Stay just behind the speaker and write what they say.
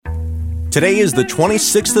Today is the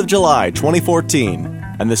 26th of July,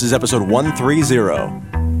 2014, and this is episode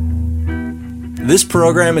 130. This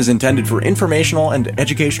program is intended for informational and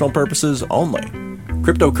educational purposes only.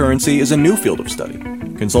 Cryptocurrency is a new field of study.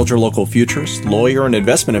 Consult your local futurist, lawyer, and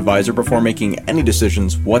investment advisor before making any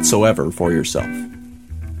decisions whatsoever for yourself.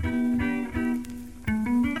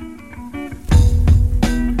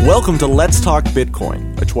 Welcome to Let's Talk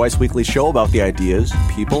Bitcoin, a twice-weekly show about the ideas,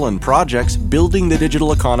 people, and projects building the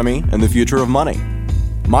digital economy and the future of money.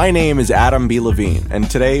 My name is Adam B. Levine,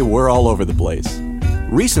 and today we're all over the place.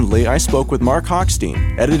 Recently, I spoke with Mark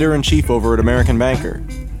Hochstein, editor-in-chief over at American Banker.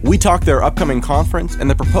 We talked their upcoming conference and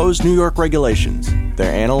the proposed New York regulations,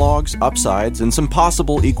 their analogs, upsides, and some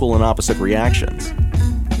possible equal and opposite reactions.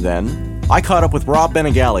 Then, I caught up with Rob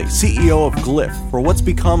Benegali, CEO of Glyph, for what's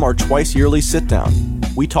become our twice-yearly sit-down.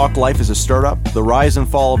 We talked life as a startup, the rise and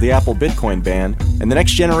fall of the Apple Bitcoin ban, and the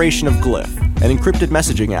next generation of Glyph, an encrypted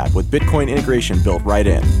messaging app with Bitcoin integration built right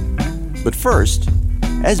in. But first,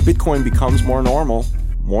 as Bitcoin becomes more normal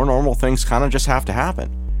things kind of just have to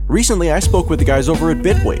happen. Recently, I spoke with the guys over at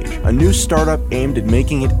Bitwage, a new startup aimed at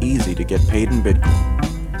making it easy to get paid in Bitcoin.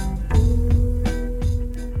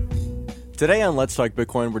 Today on Let's Talk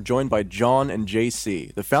Bitcoin, we're joined by John and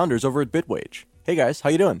JC, the founders over at Bitwage. Hey guys, how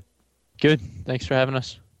you doing? Good. Thanks for having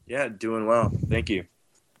us. Yeah, doing well. Thank you.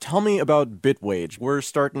 Tell me about Bitwage. We're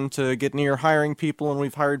starting to get near hiring people, and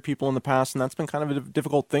we've hired people in the past, and that's been kind of a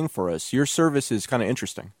difficult thing for us. Your service is kind of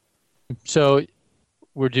interesting. So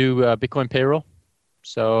we do Bitcoin payroll.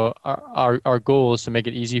 So our goal is to make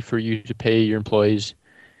it easy for you to pay your employees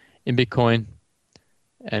in Bitcoin,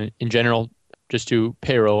 and in general, just do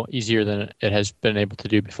payroll easier than it has been able to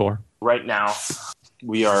do before. Right now,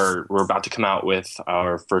 we're about to come out with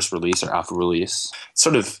our first release, our alpha release,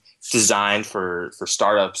 sort of designed for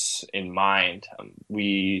startups in mind.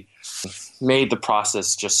 We made the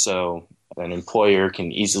process just so an employer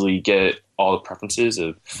can easily get all the preferences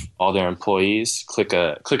of all their employees, click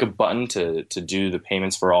a button to do the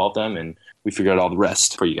payments for all of them, and we figure out all the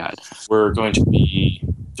rest for you guys. We're going to be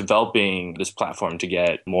developing this platform to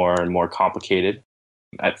get more and more complicated.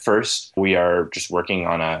 At first, we are just working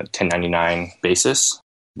on a 1099 basis,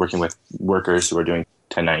 working with workers who are doing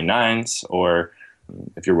 1099s, or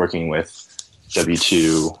if you're working with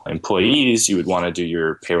W-2 employees, you would want to do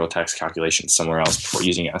your payroll tax calculations somewhere else before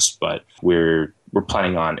using us. But we're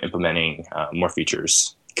planning on implementing more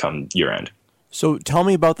features come year end. So tell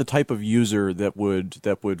me about the type of user that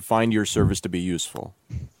would find your service to be useful.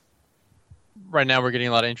 Right now, we're getting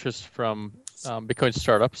a lot of interest from Bitcoin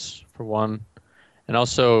startups, for one, and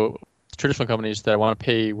also traditional companies that want to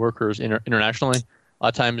pay workers internationally. A lot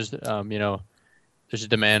of times, there's a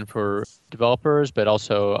demand for developers, but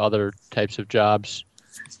also other types of jobs.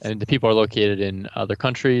 And the people are located in other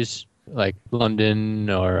countries like London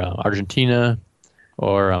or Argentina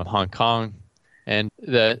or Hong Kong. And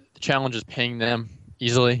the challenge is paying them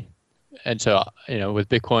easily. And so, with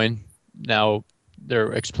Bitcoin, now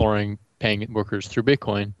they're exploring paying workers through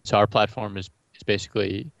Bitcoin. So our platform is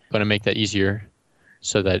basically going to make that easier,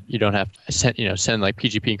 so that you don't have to send like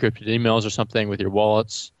PGP encrypted emails or something with your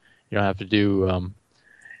wallets. You don't have to do,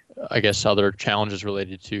 other challenges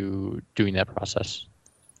related to doing that process.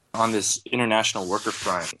 On this international worker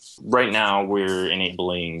front, right now we're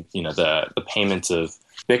enabling, the payments of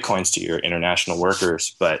Bitcoins to your international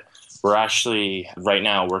workers, but we're actually right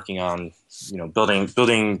now working on,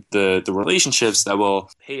 building the relationships that will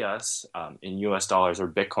pay us in US dollars or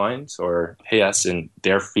Bitcoins, or pay us in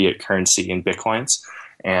their fiat currency in Bitcoins.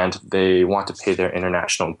 And they want to pay their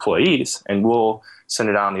international employees, and we'll send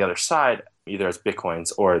it out on the other side, either as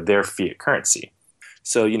Bitcoins or their fiat currency.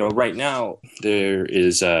 So, right now there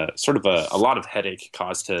is sort of a lot of headache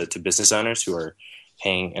caused to business owners who are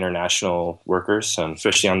paying international workers,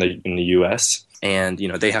 especially in the U.S. And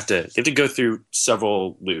they have to go through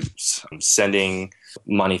several loops, sending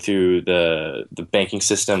money through the banking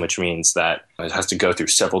system, which means that it has to go through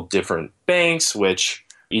several different banks, which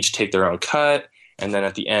each take their own cut, and then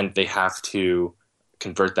at the end they have to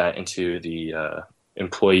convert that into the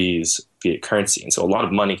employees' fiat currency, and so a lot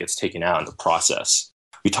of money gets taken out in the process.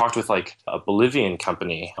 We talked with like a Bolivian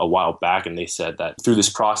company a while back, and they said that through this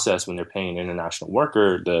process, when they're paying an international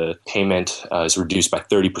worker, the payment is reduced by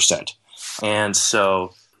 30%. And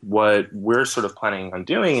so what we're sort of planning on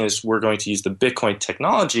doing is we're going to use the Bitcoin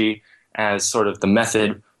technology as sort of the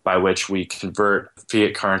method by which we convert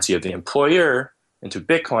fiat currency of the employer into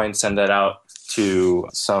Bitcoin, send that out to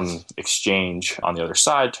some exchange on the other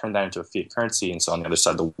side, turn that into a fiat currency, and so on the other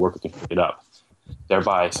side the worker can pick it up,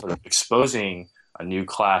 thereby sort of exposing a new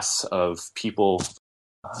class of people,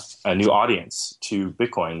 a new audience to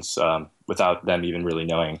Bitcoins without them even really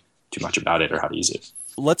knowing too much about it or how to use it.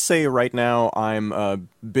 Let's say right now I'm a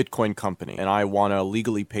Bitcoin company and I want to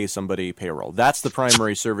legally pay somebody payroll. That's the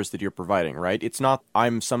primary service that you're providing, right? It's not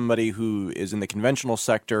I'm somebody who is in the conventional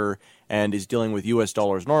sector and is dealing with US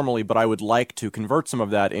dollars normally, but I would like to convert some of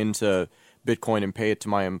that into Bitcoin and pay it to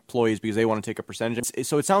my employees because they want to take a percentage.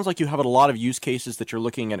 So it sounds like you have a lot of use cases that you're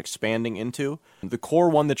looking at expanding into. The core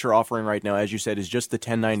one that you're offering right now, as you said, is just the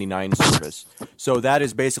 1099 service. So that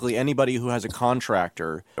is basically anybody who has a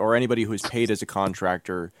contractor or anybody who is paid as a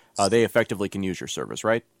contractor, they effectively can use your service,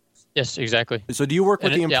 right? Yes, exactly. So do you work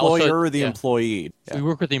with the employer or the employee? Yeah. We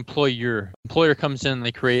work with the employer. Employer comes in,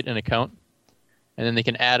 they create an account, and then they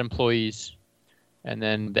can add employees. And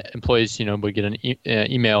then the employees, would get an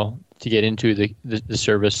email to get into the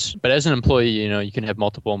service. But as an employee, you can have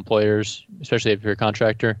multiple employers, especially if you're a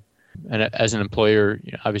contractor. And as an employer,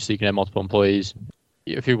 obviously you can have multiple employees.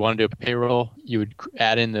 If you want to do a payroll, you would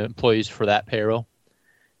add in the employees for that payroll.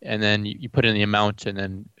 And then you put in the amount, and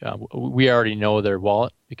then we already know their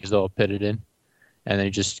wallet because they'll put it in. And then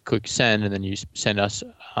you just click send, and then you send us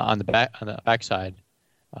on the back side.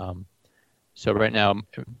 So right now,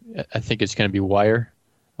 I think it's going to be wire,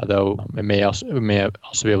 although we may also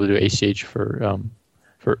be able to do ACH and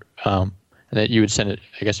that you would send it,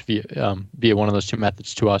 I guess, via one of those two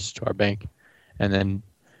methods to us, to our bank, and then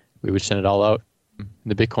we would send it all out,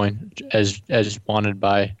 the Bitcoin, as wanted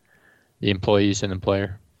by the employees and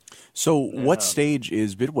employer. So what stage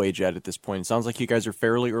is Bitwage at this point? It sounds like you guys are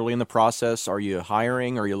fairly early in the process. Are you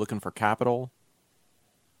hiring? Are you looking for capital?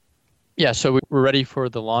 Yeah, so we're ready for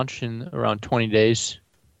the launch in around 20 days,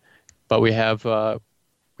 but we have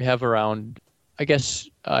around, I guess,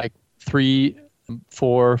 3,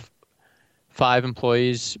 4, 5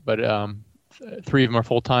 employees, but 3 of them are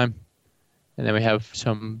full time, and then we have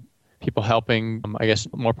some people helping, I guess,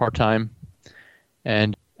 more part time,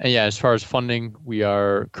 and yeah, as far as funding, we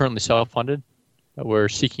are currently self-funded, but we're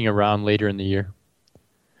seeking around later in the year,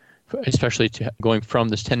 especially to going from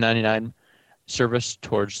this 1099 service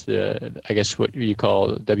towards the, I guess, what you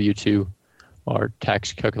call W-2 or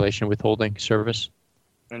tax calculation withholding service.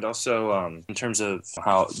 And also, in terms of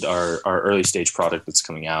how our early stage product that's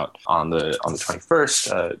coming out on the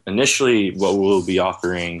 21st, initially what we'll be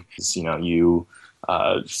offering is, you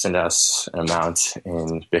send us an amount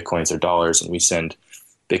in Bitcoins or dollars, and we send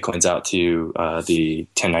Bitcoins out to the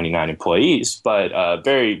 1099 employees. But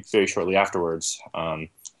very, very shortly afterwards, I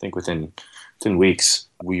think within weeks,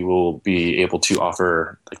 we will be able to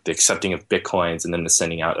offer like the accepting of Bitcoins and then the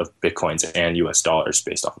sending out of Bitcoins and US dollars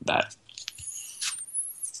based off of that.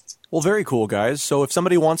 Well, very cool, guys. So if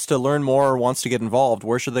somebody wants to learn more or wants to get involved,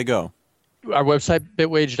 where should they go? Our website,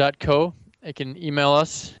 bitwage.co. They can email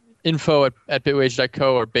us,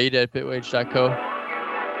 info@bitwage.co or beta@bitwage.co.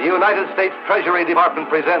 The United States Treasury Department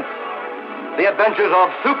presents The Adventures of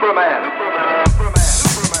Superman.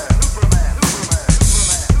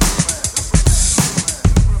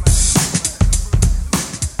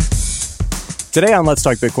 Today on Let's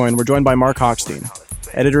Talk Bitcoin, we're joined by Mark Hochstein,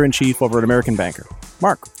 Editor-in-Chief over at American Banker.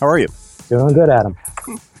 Mark, how are you? Doing good, Adam.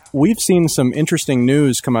 We've seen some interesting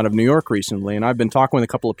news come out of New York recently, and I've been talking with a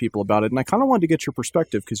couple of people about it, and I kind of wanted to get your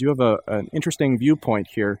perspective because you have an interesting viewpoint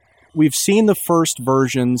here. We've seen the first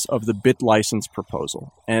versions of the Bit license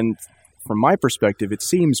proposal, and from my perspective, it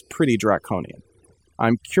seems pretty draconian.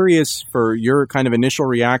 I'm curious for your kind of initial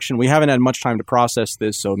reaction. We haven't had much time to process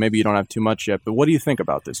this, so maybe you don't have too much yet, but what do you think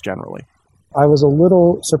about this generally? I was a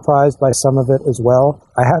little surprised by some of it as well.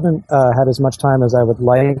 I haven't had as much time as I would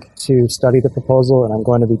like to study the proposal, and I'm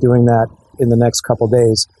going to be doing that in the next couple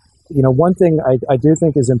days. One thing I do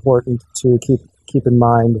think is important to keep in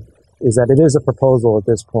mind is that it is a proposal at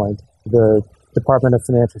this point. The Department of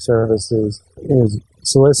Financial Services is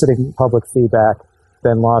soliciting public feedback.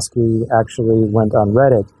 Ben Losky actually went on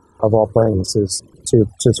Reddit, of all places, to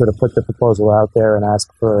sort of put the proposal out there and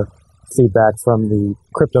ask for feedback from the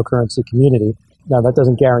cryptocurrency community. Now, that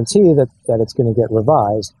doesn't guarantee that it's going to get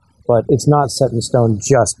revised, but it's not set in stone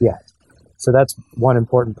just yet. So that's one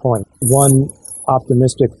important point. One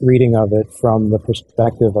optimistic reading of it from the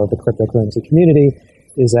perspective of the cryptocurrency community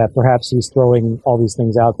is that perhaps he's throwing all these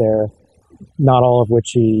things out there, not all of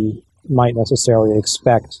which he might necessarily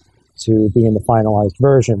expect to be in the finalized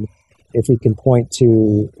version. If he can point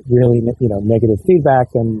to really, negative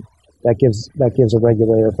feedback, then that gives a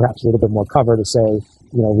regulator perhaps a little bit more cover to say,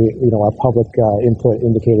 our public input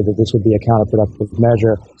indicated that this would be a counterproductive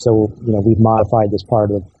measure, so we've modified this part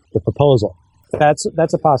of the proposal. That's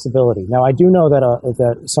a possibility. Now, I do know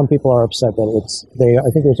that some people are upset that I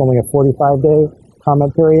think there's only a 45-day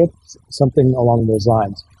comment period, something along those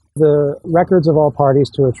lines. The records of all parties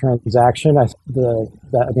to a transaction, that's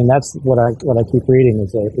what I keep reading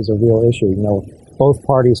is a real issue. Both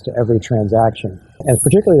parties to every transaction, and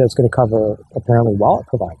particularly that's going to cover apparently wallet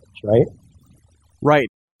providers, right?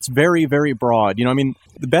 Right. It's very, very broad.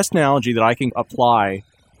 The best analogy that I can apply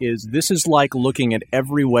is this is like looking at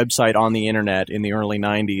every website on the internet in the early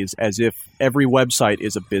 90s as if every website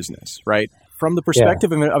is a business, right? From the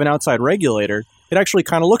perspective of an outside regulator, it actually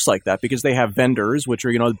kind of looks like that because they have vendors, which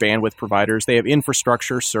are, bandwidth providers. They have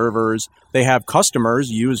infrastructure, servers. They have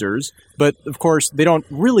customers, users. But, of course, they don't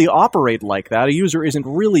really operate like that. A user isn't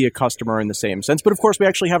really a customer in the same sense. But, of course, we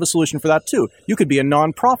actually have a solution for that, too. You could be a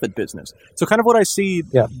nonprofit business. So kind of what I see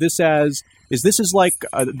this as is this is like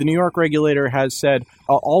the New York regulator has said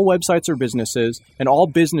all websites are businesses, and all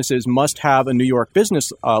businesses must have a New York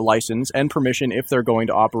business license and permission if they're going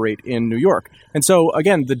to operate in New York. And so,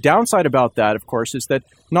 again, the downside about that, of course, is that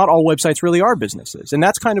not all websites really are businesses. And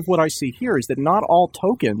that's kind of what I see here, is that not all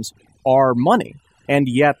tokens are money, and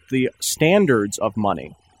yet the standards of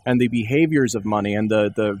money and the behaviors of money and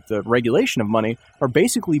the regulation of money are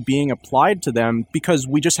basically being applied to them because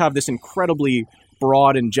we just have this incredibly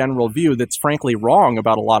broad and general view that's frankly wrong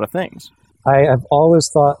about a lot of things. I have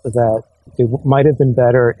always thought that it might have been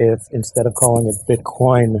better if instead of calling it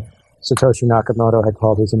Bitcoin, Satoshi Nakamoto had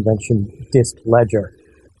called his invention disk ledger,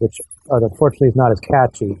 which unfortunately is not as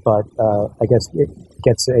catchy, but I guess it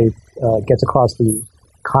gets across the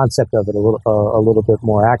concept of it a little bit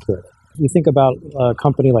more accurate. You think about a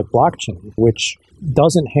company like blockchain, which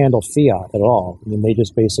doesn't handle fiat at all. They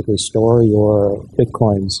just basically store your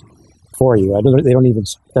Bitcoins for you. They don't even.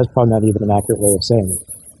 That's probably not even an accurate way of saying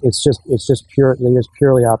it. It's just pure. They just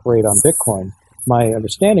purely operate on Bitcoin. My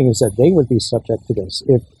understanding is that they would be subject to this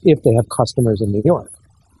if they have customers in New York.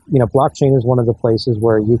 Blockchain is one of the places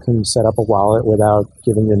where you can set up a wallet without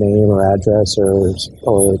giving your name or address or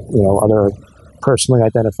other personally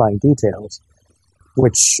identifying details,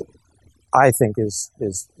 which I think is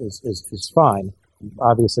fine.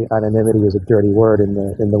 Obviously, anonymity is a dirty word in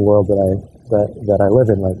the world that I live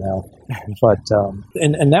in right now. But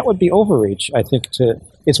and that would be overreach. I think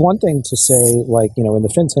it's one thing to say, like, in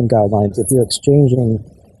the FinCEN guidelines, if you're exchanging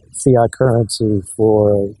fiat currency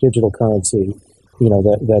for digital currency,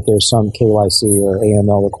 that there's some KYC or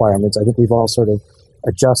AML requirements. I think we've all sort of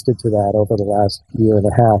adjusted to that over the last year and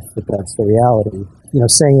a half, but that's the reality.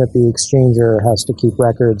 Saying that the exchanger has to keep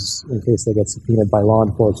records in case they get subpoenaed by law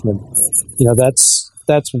enforcement,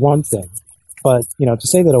 that's one thing. But, to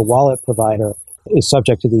say that a wallet provider is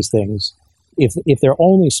subject to these things, if they're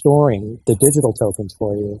only storing the digital tokens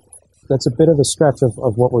for you, that's a bit of a stretch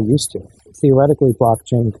of what we're used to. Theoretically,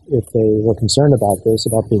 blockchain, if they were concerned about this,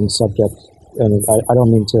 about being subject, and I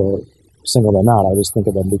don't mean to single them out, I just think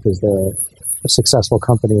of them because they're a successful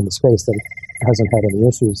company in the space that hasn't had any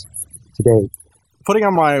issues to date. Putting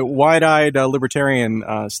on my wide-eyed libertarian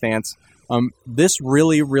stance, this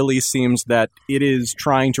really, really seems that it is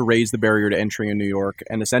trying to raise the barrier to entry in New York,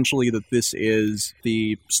 and essentially that this is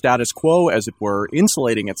the status quo, as it were,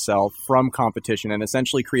 insulating itself from competition and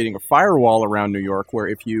essentially creating a firewall around New York where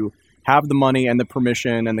if you have the money and the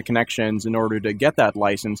permission and the connections in order to get that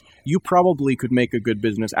license, you probably could make a good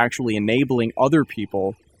business actually enabling other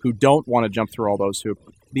people who don't want to jump through all those hoops.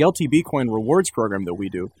 The LTB coin rewards program that we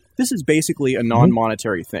do, this is basically a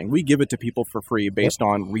non-monetary thing. We give it to people for free based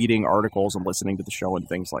on reading articles and listening to the show and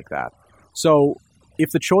things like that. So if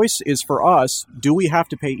the choice is for us, do we have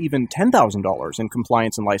to pay even $10,000 in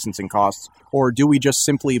compliance and licensing costs, or do we just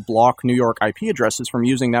simply block New York IP addresses from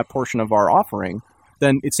using that portion of our offering?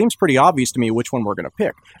 Then it seems pretty obvious to me which one we're going to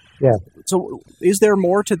pick. Yeah. So is there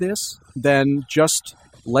more to this than just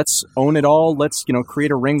let's own it all, let's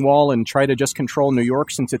create a ring wall and try to just control New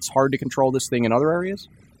York since it's hard to control this thing in other areas?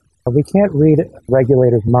 We can't read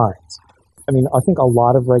regulators' minds. I think a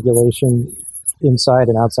lot of regulation inside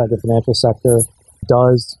and outside the financial sector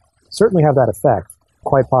does certainly have that effect,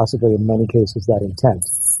 quite possibly in many cases that intent.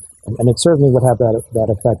 And it certainly would have that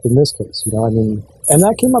effect in this case, and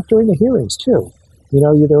that came up during the hearings too.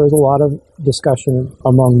 There was a lot of discussion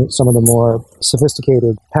among some of the more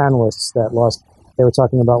sophisticated panelists that they were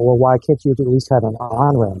talking about, well, why can't you at least have an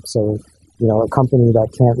on-ramp? So, a company that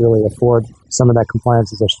can't really afford some of that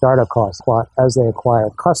compliance as a startup cost, as they acquire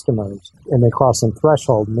customers and they cross some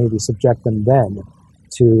threshold, maybe subject them then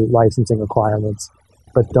to licensing requirements,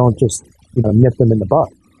 but don't just, nip them in the bud.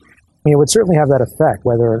 It would certainly have that effect,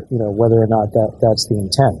 whether or not that's the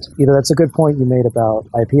intent. That's a good point you made about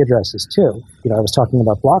IP addresses too. I was talking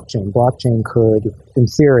about blockchain. Blockchain could, in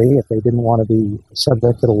theory, if they didn't want to be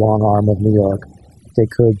subject to the long arm of New York, they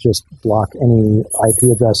could just block any IP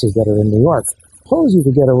addresses that are in New York. suppose you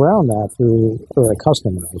could get around that or a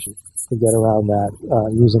customer, I should could get around that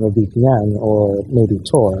using a VPN or maybe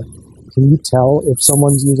Tor. Can you tell if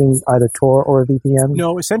someone's using either Tor or a VPN?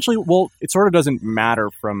 No, essentially, well, it sort of doesn't matter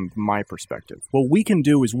from my perspective. What we can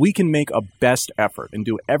do is we can make a best effort and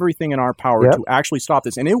do everything in our power to actually stop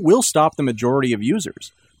this. And it will stop the majority of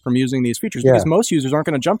users from using these features because most users aren't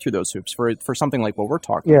going to jump through those hoops for something like what we're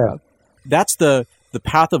talking about. That's the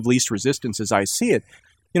path of least resistance as I see it.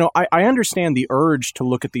 I understand the urge to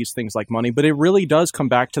look at these things like money, but it really does come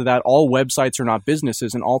back to that all websites are not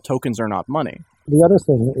businesses and all tokens are not money. The other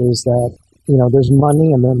thing is that, there's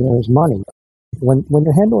money and then there's money. When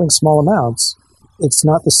you're handling small amounts, it's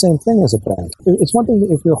not the same thing as a bank. It's one thing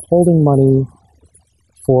if you're holding money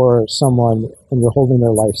for someone and you're holding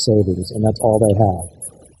their life savings and that's all they have.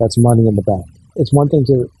 That's money in the bank. It's one thing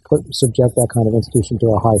to subject that kind of institution to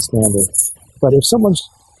a high standard. But if someone's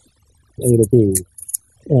A to B,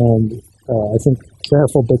 and I think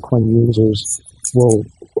careful Bitcoin users will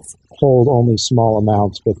hold only small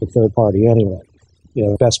amounts with a third party anyway.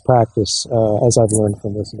 Best practice, as I've learned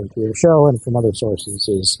from listening to your show and from other sources,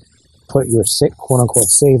 is put your quote-unquote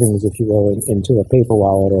savings, if you will, into a paper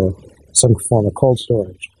wallet or some form of cold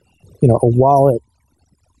storage. A wallet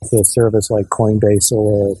with a service like Coinbase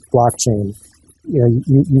or blockchain,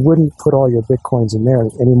 you wouldn't put all your Bitcoins in there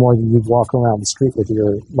any more than you'd walk around the street with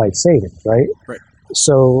your life savings, right? Right.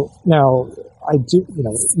 So now I do,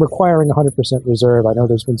 requiring 100% reserve, I know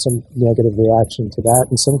there's been some negative reaction to that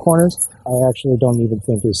in some corners. I actually don't even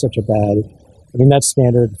think is such a bad, that's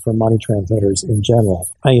standard for money transmitters in general.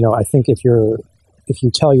 I think if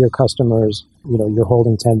you tell your customers, you're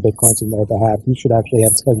holding 10 Bitcoins on their behalf, you should actually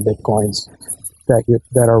have 10 Bitcoins that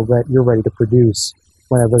you're ready to produce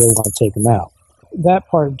whenever they want to take them out. That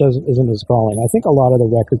part isn't as galling. I think a lot of the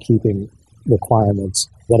record keeping requirements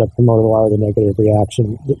that have promoted a lot of the negative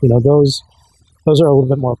reaction, those are a little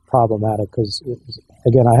bit more problematic because,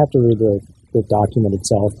 again, I have to read the document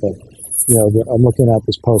itself, but, I'm looking at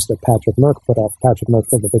this post that Patrick Merck put up, Patrick Merck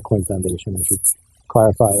for the Bitcoin Foundation, I should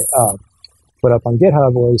clarify, put up on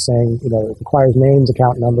GitHub where he's saying, it requires names,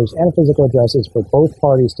 account numbers, and physical addresses for both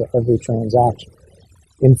parties to every transaction.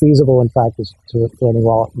 Infeasible, in fact, for any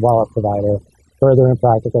wallet provider, further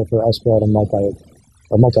impractical for escrow and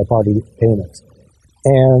multi-party payments.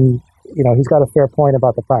 And, he's got a fair point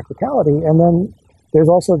about the practicality. And then there's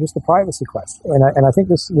also just the privacy question. And I think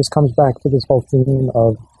this comes back to this whole theme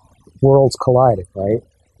of worlds colliding, right?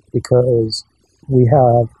 Because we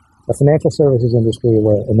have a financial services industry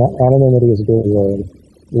where anonymity is a big word,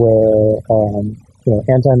 where,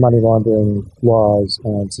 anti-money laundering laws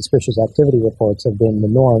and suspicious activity reports have been the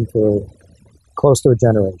norm for close to a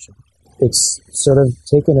generation. It's sort of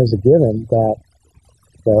taken as a given that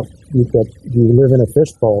you live in a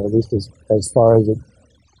fishbowl, at least as far as it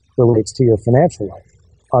relates to your financial life.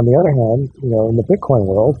 On the other hand, in the Bitcoin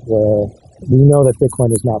world, where we know that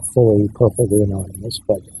Bitcoin is not fully, perfectly anonymous,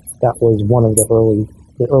 but that was one of the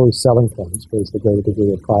early selling points was the greater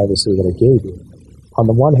degree of privacy that it gave you. On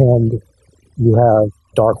the one hand, you have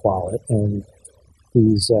dark wallet and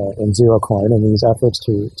these and zero coin and these efforts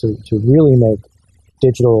to really make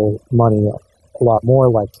digital money a lot more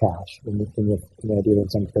like cash in the idea that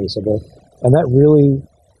it's untraceable. And that really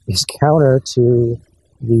is counter to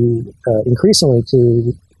increasingly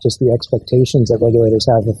to just the expectations that regulators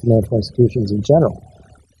have of financial institutions in general.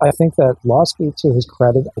 I think that Lawsky, to his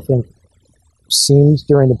credit, seems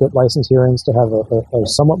during the BitLicense hearings to have a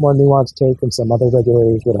somewhat more nuanced take than some other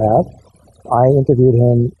regulators would have. I interviewed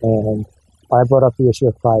him and I brought up the issue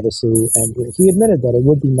of privacy, and he admitted that it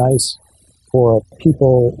would be nice for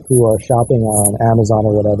people who are shopping on Amazon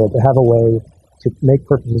or whatever to have a way to make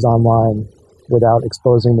purchases online without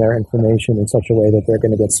exposing their information in such a way that they're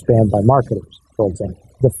going to get spammed by marketers, for example.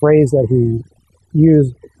 The phrase that he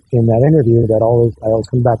used in that interview that I always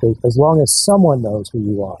come back to, as long as someone knows who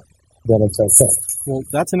you are, then it's okay. Well,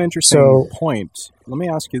 that's an interesting point. Let me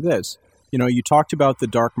ask you this. You talked about the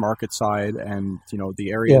dark market side and,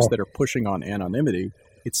 the areas that are pushing on anonymity.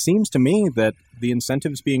 It seems to me that the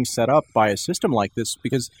incentives being set up by a system like this,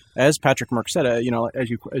 because as Patrick Merck said,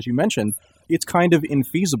 as you mentioned, it's kind of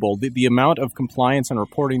infeasible. The amount of compliance and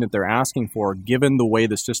reporting that they're asking for, given the way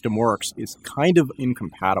the system works, is kind of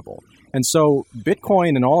incompatible. And so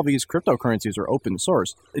Bitcoin and all of these cryptocurrencies are open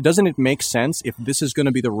source. Doesn't it make sense, if this is going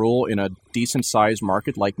to be the rule in a decent-sized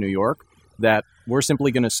market like New York, that we're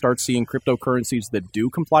simply going to start seeing cryptocurrencies that do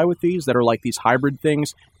comply with these, that are like these hybrid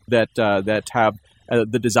things that have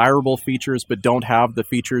the desirable features but don't have the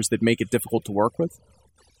features that make it difficult to work with?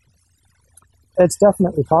 It's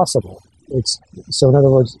definitely possible. So in other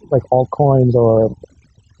words, like altcoins or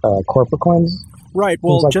corporate coins, Right.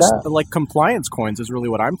 Well, like just that. like compliance coins is really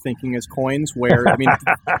what I'm thinking is coins where, I mean,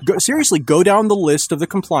 seriously, go down the list of the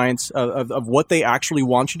compliance of what they actually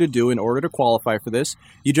want you to do in order to qualify for this.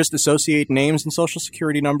 You just associate names and social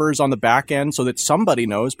security numbers on the back end so that somebody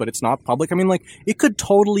knows, but it's not public. I mean, like, it could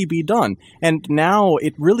totally be done. And now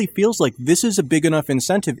it really feels like this is a big enough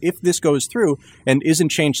incentive if this goes through and isn't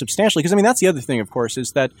changed substantially. Because, I mean, that's the other thing, of course,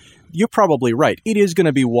 is that you're probably right. It is going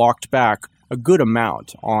to be walked back a good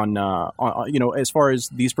amount on as far as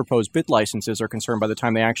these proposed bit licenses are concerned by the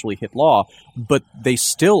time they actually hit law, but they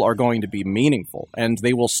still are going to be meaningful and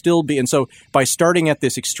they will still be. And so by starting at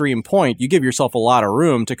this extreme point, you give yourself a lot of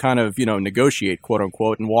room to kind of, negotiate, quote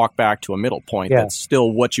unquote, and walk back to a middle point. That's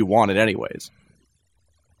still what you wanted anyways.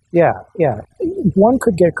 Yeah. One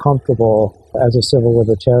could get comfortable as a civil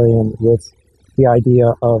libertarian with the idea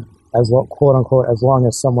of, quote unquote, as long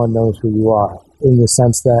as someone knows who you are, in the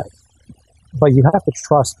sense that, but you have to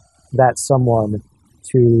trust that someone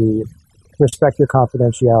to respect your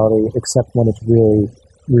confidentiality, except when it's really,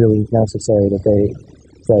 really necessary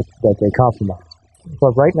that they compromise.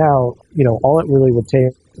 But right now, all it really would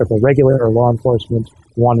take if a regulator or law enforcement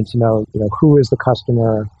wanted to know, who is the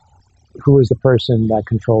customer, who is the person that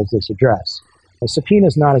controls this address. A subpoena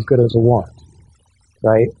is not as good as a warrant,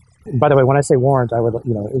 right? By the way, when I say warrant, I would, it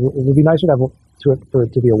would be nicer to have for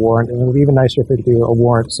it to be a warrant, and it would be even nicer for it to be a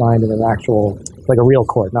warrant signed in an actual, like a real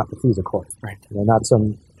court, not the FISA court, right? Not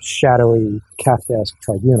some shadowy Kafkaesque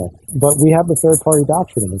tribunal. But we have the third-party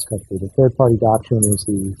doctrine in this country. The third-party doctrine is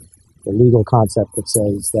the legal concept that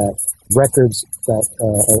says that records that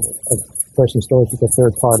a person stores with a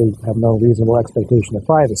third party have no reasonable expectation of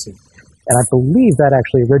privacy. And I believe that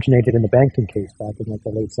actually originated in the Bankton case back in like the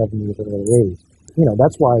late 70s or early 80s.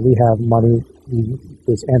 That's why we have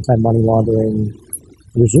this anti-money laundering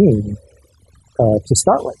regime to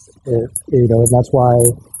start with. And that's why,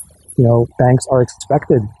 banks are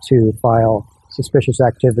expected to file suspicious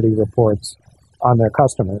activity reports on their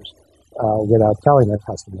customers without telling their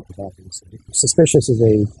customers, obviously. Suspicious is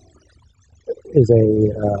a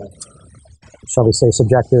shall we say,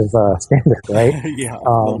 subjective standard, right? Yeah,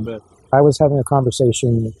 a little bit. I was having a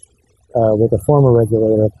conversation with a former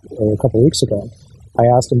regulator a couple of weeks ago. I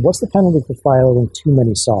asked him, what's the penalty for filing too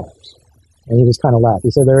many SARs? And he just kind of laughed.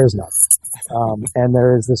 He said, there is none. And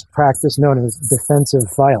there is this practice known as defensive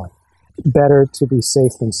filing. Better to be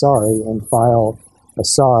safe than sorry and file a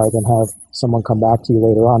SAR than have someone come back to you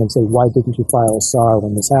later on and say, why didn't you file a SAR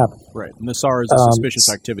when this happened? Right. And the SAR is a suspicious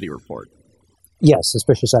activity report. Yes,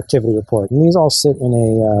 suspicious activity report. And these all sit in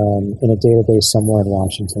a database somewhere in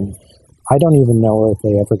Washington. I don't even know if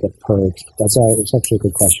they ever get purged. It's actually a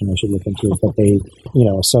good question. I should look into it. But they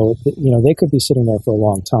could be sitting there for a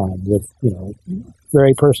long time with,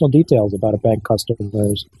 very personal details about a bank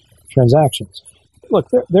customer's transactions. Look,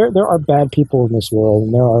 there are bad people in this world,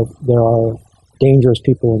 and there are dangerous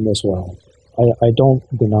people in this world. I don't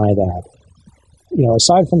deny that.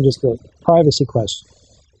 Aside from just the privacy question,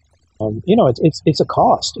 it's a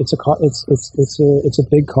cost. It's a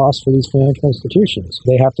big cost for these financial institutions.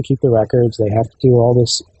 They have to keep the records. They have to do all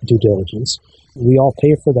this due diligence. We all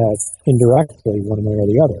pay for that indirectly, one way or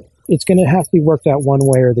the other. It's going to have to be worked out one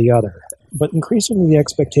way or the other. But increasingly, the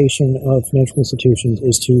expectation of financial institutions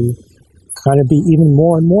is to kind of be even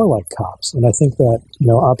more and more like cops. And I think that,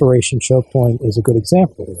 Operation Choke Point is a good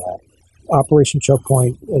example of that. Operation Choke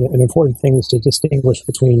Point, an important thing is to distinguish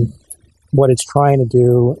between what it's trying to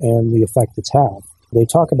do and the effect it's had. They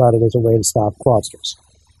talk about it as a way to stop fraudsters.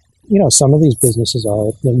 Some of these businesses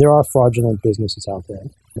there are fraudulent businesses out there.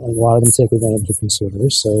 A lot of them take advantage of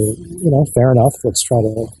consumers. So, fair enough, let's try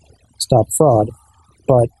to stop fraud.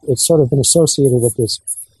 But it's sort of been associated with this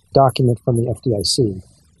document from the FDIC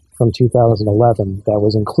from 2011 that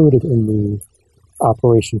was included in the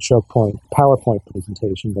Operation Choke Point PowerPoint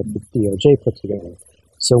presentation that the DOJ put together.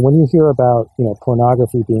 So when you hear about,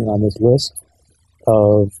 pornography being on this list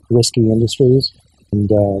of risky industries and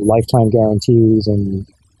lifetime guarantees and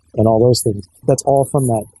all those things, that's all from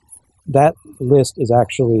that. That list is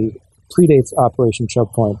actually predates Operation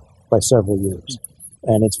Choke Point by several years.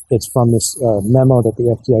 And it's from this memo that the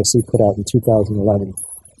FDIC put out in 2011.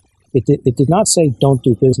 It did not say don't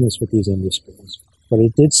do business with these industries, but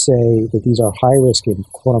it did say that these are high-risk,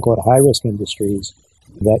 quote-unquote, high-risk industries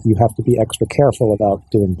that you have to be extra careful about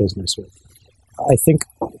doing business with. I think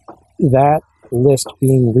that list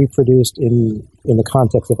being reproduced in the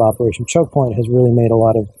context of Operation Choke Point has really made a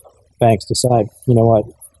lot of banks decide, you know what,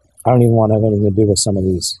 I don't even want to have anything to do with some of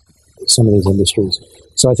these industries.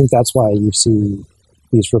 So I think that's why you see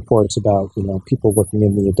these reports about, people working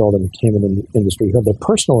in the adult entertainment industry who have their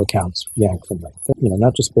personal accounts yanked from them.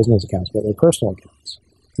 Not just business accounts, but their personal accounts.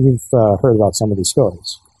 you've heard about some of these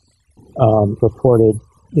stories. Reported,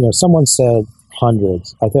 someone said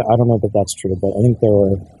hundreds. I don't know that that's true, but I think there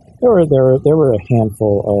were a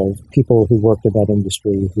handful of people who worked in that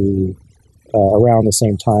industry who, around the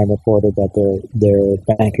same time, reported that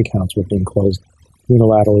their bank accounts were being closed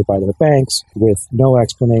unilaterally by their banks with no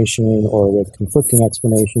explanation or with conflicting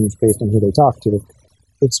explanations based on who they talked to.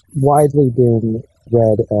 It's widely been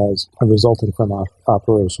read as a resulting from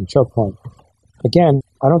Operation Choke Point. Again,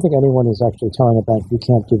 I don't think anyone is actually telling a bank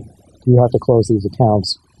you have to close these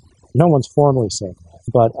accounts. No one's formally saying that,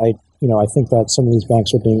 but I think that some of these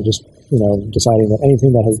banks are being deciding that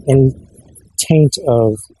anything that has any taint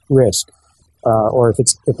of risk, or if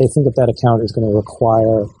they think that account is going to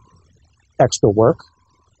require extra work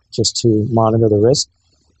just to monitor the risk,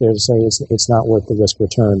 they're to say it's not worth the risk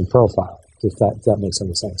return profile. If that makes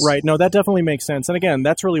any sense. Right. No, that definitely makes sense. And again,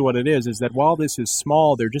 that's really what it is that while this is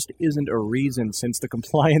small, there just isn't a reason, since the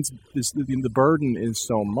compliance, the burden is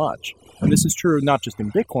so much. And this is true not just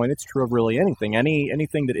in Bitcoin, it's true of really anything.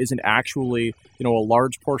 Anything that isn't actually, a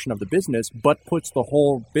large portion of the business, but puts the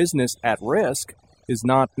whole business at risk is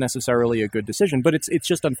not necessarily a good decision. But it's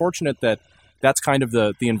just unfortunate that that's kind of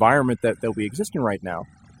the environment that we exist in right now.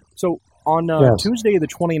 So on Tuesday the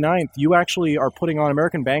 29th, you actually are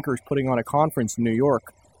American Bankers putting on a conference in New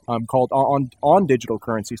York called on digital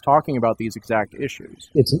currencies, talking about these exact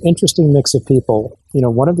issues. It's an interesting mix of people.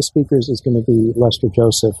 One of the speakers is going to be Lester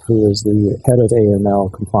Joseph, who is the head of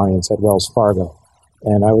AML compliance at Wells Fargo.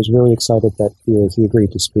 And I was really excited that he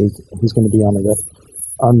agreed to speak. He's going to be on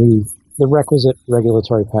the requisite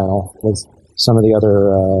regulatory panel with some of the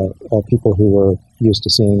other people who we're used to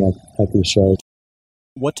seeing at these shows.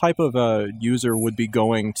 What type of user would be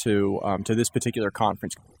going to this particular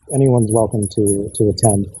conference? Anyone's welcome to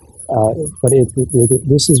attend, but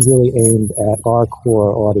this is really aimed at our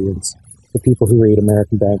core audience, the people who read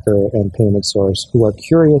American Banker and Payment Source, who are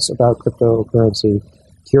curious about cryptocurrency,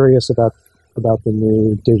 curious about the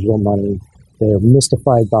new digital money. They're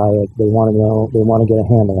mystified by it. They want to know. They want to get a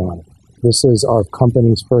handle on it. This is our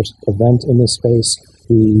company's first event in this space.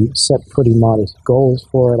 We set pretty modest goals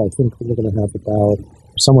for it. I think we're going to have about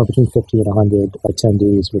somewhere between 50 and 100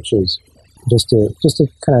 attendees, which is just to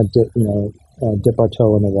kind of dip our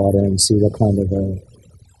toe in the water and see what kind of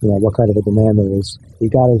a demand there is. We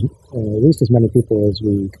got at least as many people as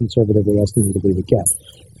we conservatively estimated we would get,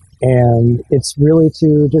 and it's really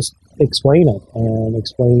to just explain it and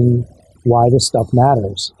explain why this stuff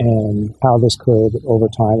matters and how this could over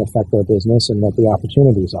time affect our business and what the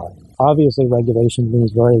opportunities are. Obviously, regulation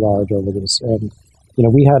looms very large over this, and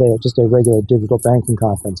we had just a regular digital banking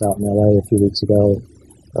conference out in LA a few weeks ago,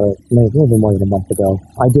 or maybe a little bit more than a month ago.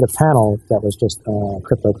 I did a panel that was just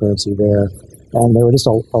cryptocurrency there, and there were just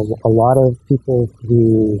a lot of people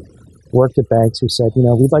who worked at banks who said,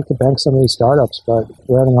 we'd like to bank some of these startups, but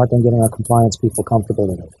we're having a hard time getting our compliance people comfortable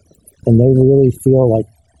with it. And they really feel like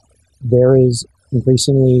there is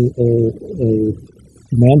increasingly a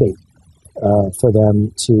mandate for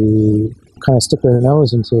them to kind of stick their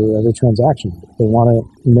nose into every transaction. They want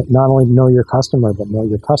to not only know your customer, but know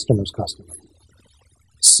your customer's customer.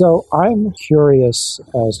 So I'm curious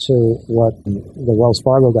as to what the Wells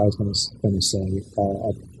Fargo guy is going to say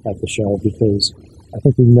at the show, because I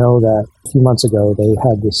think we know that a few months ago they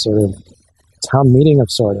had this sort of town meeting of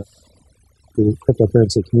the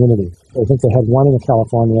cryptocurrency community. I think they had one in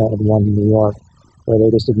California and one in New York, where they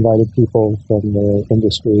just invited people from the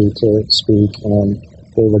industry to speak, and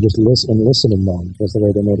they were just listening mode was the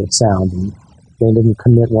way they made it sound, and they didn't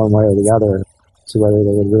commit one way or the other to whether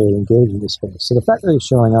they would really engage in this space. So the fact that he's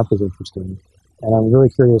showing up is interesting, and I'm really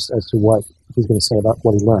curious as to what he's going to say about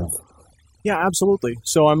what he learned. Yeah, absolutely.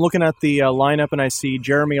 So I'm looking at the lineup, and I see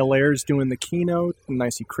Jeremy Allaire's doing the keynote, and I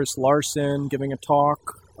see Chris Larson giving a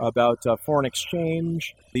talk about foreign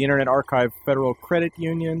exchange, the Internet Archive Federal Credit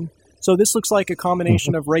Union. So this looks like a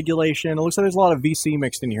combination of regulation. It looks like there's a lot of VC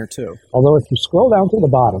mixed in here, too. Although if you scroll down to the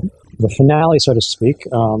bottom, the finale, so to speak,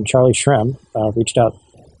 Charlie Shrem reached out,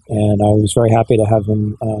 and I was very happy to have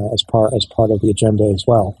him as part of the agenda as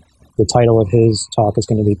well. The title of his talk is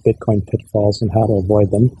going to be Bitcoin Pitfalls and How to Avoid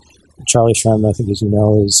Them. Charlie Shrem, I think, as you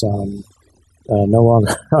know, is no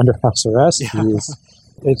longer under house arrest. Yeah.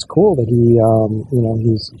 It's cool that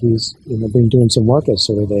he's been doing some work as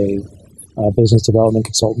sort of a business development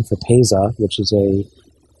consultant for Payza, which is a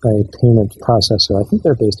payment processor. I think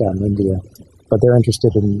they're based out in India, but they're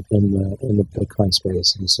interested in the Bitcoin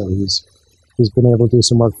space, and so he's been able to do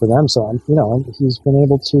some work for them. So he's been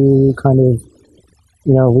able to kind of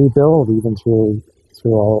rebuild even through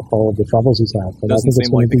through all of the troubles he's had. But Doesn't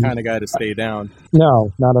seem like the kind of guy to stay down.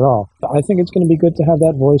 No, not at all. I think it's going to be good to have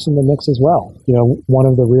that voice in the mix as well. One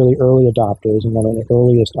of the really early adopters and one of the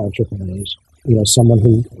earliest entrepreneurs. Someone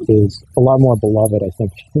who is a lot more beloved, I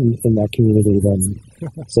think, in that community than,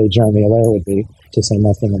 say, Jeremy Allaire would be, to say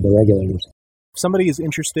nothing of the regulators. If somebody is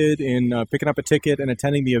interested in picking up a ticket and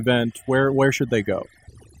attending the event, where should they go?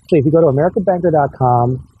 If you go to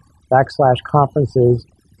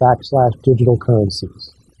AmericanBanker.com/conferences/digital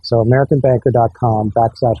currencies. So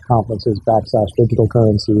AmericanBanker.com/conferences/digital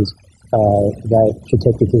currencies. That should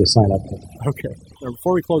take you to the sign-up page. Okay. Now,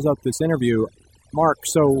 before we close out this interview, Mark,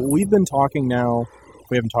 so we've been talking now,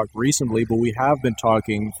 we haven't talked recently, but we have been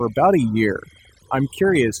talking for about a year. I'm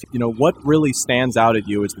curious, what really stands out at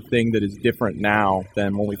you as the thing that is different now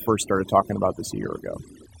than when we first started talking about this a year ago?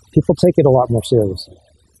 People take it a lot more seriously.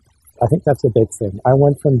 I think that's a big thing. I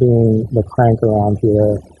went from being the crank around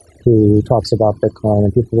here who talks about Bitcoin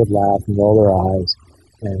and people would laugh and roll their eyes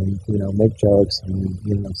and, make jokes and,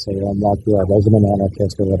 say, I'm like, you're a resident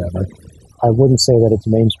anarchist or whatever. I wouldn't say that it's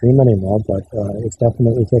mainstream anymore, but it's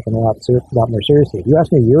definitely taken a lot more seriously. If you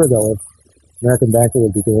asked me a year ago if American Banker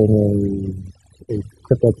would be doing a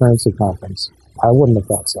cryptocurrency conference, I wouldn't have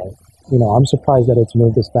thought so. I'm surprised that it's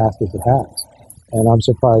moved as fast as it has. And I'm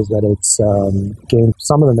surprised that it's gained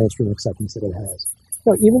some of the mainstream acceptance that it has.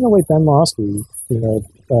 Even the way Ben Losky,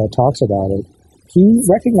 talks about it, he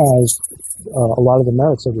recognized a lot of the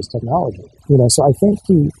merits of this technology. So I think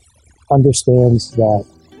he understands that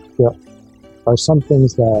there are some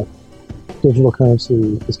things that digital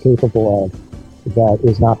currency is capable of that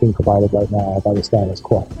is not being provided right now by the status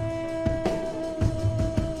quo.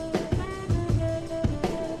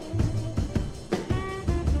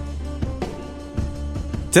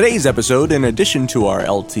 Today's episode, in addition to our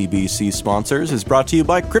LTBC sponsors, is brought to you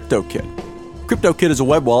by CryptoKit. CryptoKit is a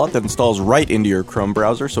web wallet that installs right into your Chrome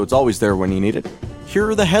browser, so it's always there when you need it. Here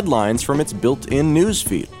are the headlines from its built-in news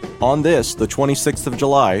feed. On this, the 26th of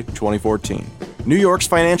July, 2014. New York's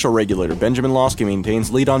financial regulator Benjamin Losky maintains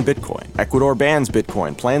lead on Bitcoin. Ecuador bans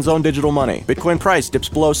Bitcoin, plans own digital money. Bitcoin price dips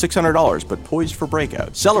below $600, but poised for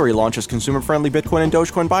breakout. Celery launches consumer-friendly Bitcoin and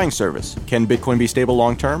Dogecoin buying service. Can Bitcoin be stable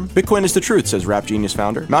long-term? Bitcoin is the truth, says Rap Genius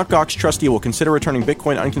founder. Mt. Gox trustee will consider returning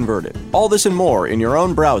Bitcoin unconverted. All this and more in your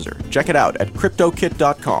own browser. Check it out at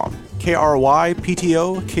cryptokit.com.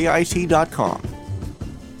 KRYPTOKIT.com.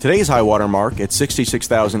 Today's high water mark at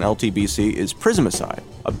 66,000 LTBC is Prismicide,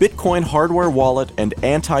 a Bitcoin hardware wallet and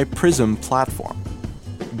anti-Prism platform.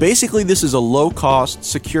 Basically, this is a low-cost,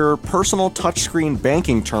 secure, personal touchscreen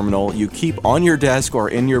banking terminal you keep on your desk or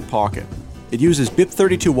in your pocket. It uses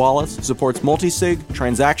BIP32 wallets, supports multi-sig,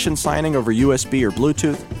 transaction signing over USB or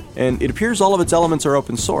Bluetooth, and it appears all of its elements are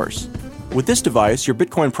open source. With this device, your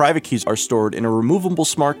Bitcoin private keys are stored in a removable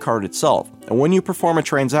smart card itself, and when you perform a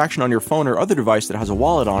transaction on your phone or other device that has a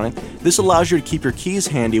wallet on it, this allows you to keep your keys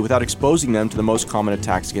handy without exposing them to the most common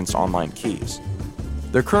attacks against online keys.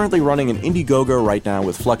 They're currently running an Indiegogo right now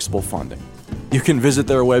with flexible funding. You can visit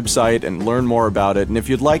their website and learn more about it, and if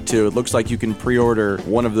you'd like to, it looks like you can pre-order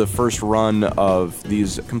one of the first run of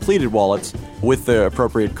these completed wallets with the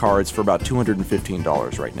appropriate cards for about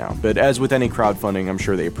 $215 right now. But as with any crowdfunding, I'm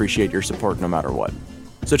sure they appreciate your support no matter what.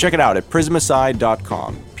 So check it out at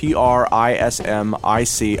prismicide.com,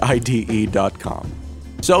 prismicide.com.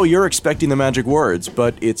 So you're expecting the magic words,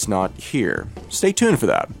 but it's not here. Stay tuned for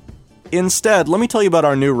that. Instead, let me tell you about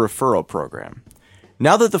our new referral program.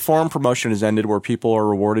 Now that the forum promotion has ended where people are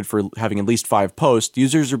rewarded for having at least 5 posts,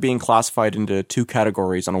 users are being classified into 2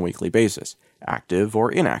 categories on a weekly basis, active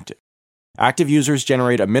or inactive. Active users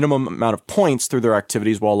generate a minimum amount of points through their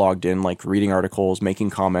activities while logged in, like reading articles, making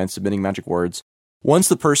comments, submitting magic words. Once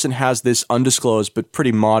the person has this undisclosed but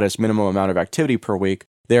pretty modest minimum amount of activity per week,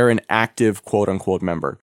 they're an active quote-unquote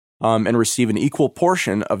member, and receive an equal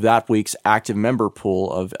portion of that week's active member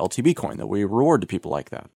pool of LTB coin that we reward to people like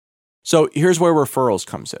that. So here's where referrals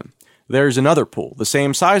comes in. There's another pool, the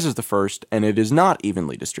same size as the first, and it is not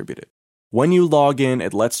evenly distributed. When you log in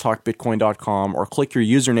at letstalkbitcoin.com or click your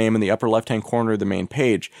username in the upper left-hand corner of the main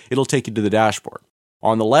page, it'll take you to the dashboard.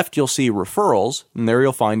 On the left, you'll see referrals, and there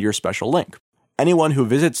you'll find your special link. Anyone who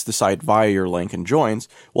visits the site via your link and joins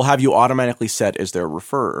will have you automatically set as their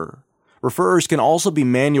referrer. Referrers can also be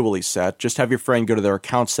manually set. Just have your friend go to their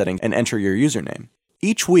account setting and enter your username.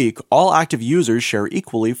 Each week, all active users share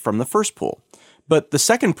equally from the first pool. But the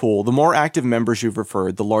second pool, the more active members you've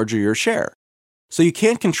referred, the larger your share. So you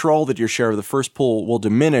can't control that your share of the first pool will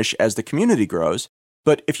diminish as the community grows,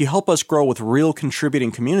 but if you help us grow with real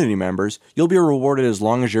contributing community members, you'll be rewarded as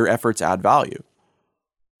long as your efforts add value.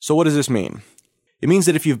 So what does this mean? It means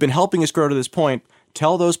that if you've been helping us grow to this point,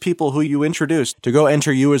 tell those people who you introduced to go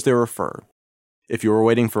enter you as their refer. If you were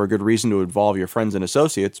waiting for a good reason to involve your friends and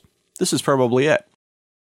associates, this is probably it.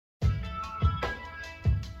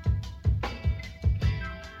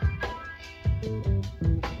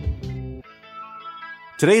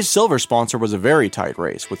 Today's silver sponsor was a very tight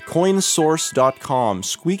race, with CoinSource.com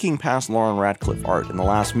squeaking past Lauren Radcliffe Art in the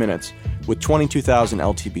last minutes with 22,000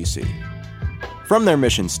 LTBC. From their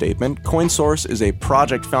mission statement, CoinSource is a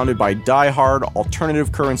project founded by die-hard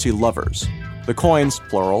alternative currency lovers. The Coins,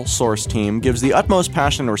 plural, Source team gives the utmost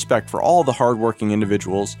passion and respect for all the hardworking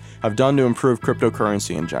individuals have done to improve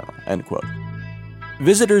cryptocurrency in general, end quote.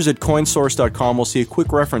 Visitors at CoinSource.com will see a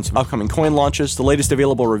quick reference of upcoming coin launches, the latest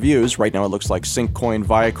available reviews. Right now it looks like Sync Coin,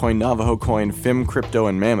 Viacoin, Navajo Coin, Fim Crypto,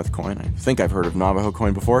 and Mammoth Coin. I think I've heard of Navajo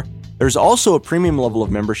Coin before. There's also a premium level of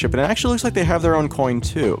membership, and it actually looks like they have their own coin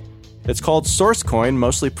too. It's called Source Coin,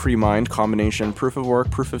 mostly pre-mined, combination proof of work,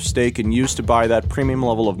 proof of stake, and used to buy that premium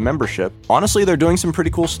level of membership. Honestly, they're doing some pretty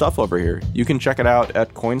cool stuff over here. You can check it out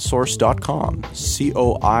at coinsource.com.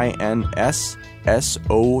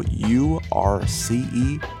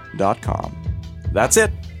 CoinSource.com. That's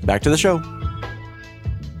it. Back to the show.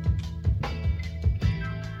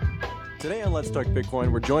 Today on Let's Talk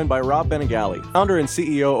Bitcoin, we're joined by Rob Benegali, founder and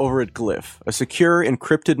CEO over at Glyph, a secure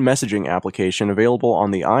encrypted messaging application available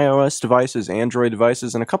on the iOS devices, Android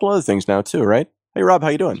devices, and a couple other things now too, right? Hey Rob, how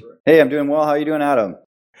you doing? Hey, I'm doing well. How are you doing, Adam?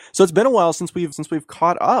 So it's been a while since we've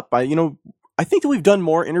caught up. I think that we've done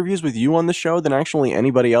more interviews with you on the show than actually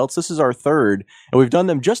anybody else. This is our third, and we've done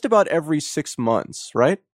them just about every 6 months,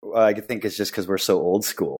 right? I think it's just because we're so old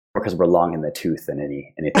school, or because we're long in the tooth than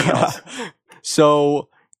anything else. So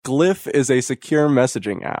Glyph is a secure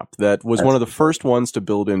messaging app that was one of the first ones to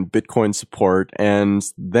build in Bitcoin support, and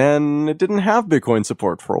then it didn't have Bitcoin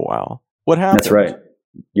support for a while. What happened? That's right.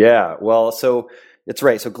 Yeah, well, so it's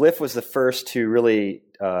right. So Glyph was the first to really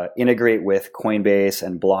integrate with Coinbase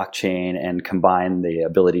and blockchain and combine the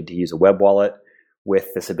ability to use a web wallet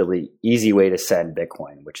with this easy way to send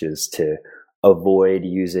Bitcoin, which is to avoid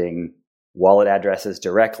using wallet addresses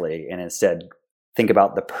directly and instead think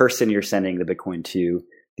about the person you're sending the Bitcoin to,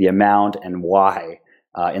 the amount and why,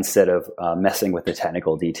 instead of messing with the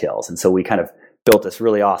technical details. And so we kind of built this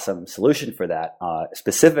really awesome solution for that,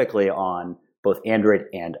 specifically on both Android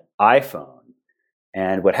and iPhone.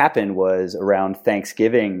 And what happened was around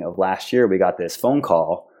Thanksgiving of last year, we got this phone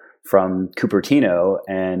call from Cupertino,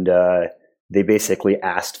 and they basically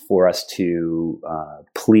asked for us to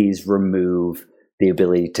please remove the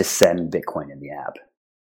ability to send Bitcoin in the app.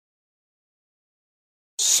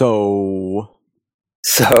 So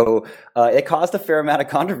it caused a fair amount of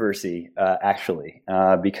controversy, actually,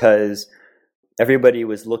 because everybody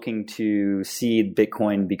was looking to see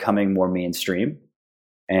Bitcoin becoming more mainstream.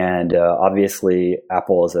 And obviously,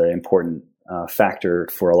 Apple is an important factor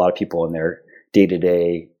for a lot of people in their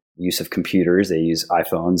day-to-day use of computers. They use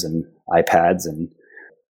iPhones and iPads, and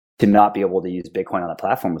to not be able to use Bitcoin on the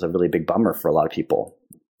platform was a really big bummer for a lot of people.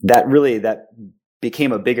 That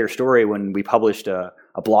became a bigger story when we published a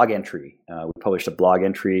blog entry. We published a blog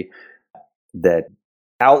entry that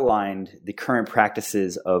outlined the current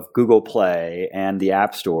practices of Google Play and the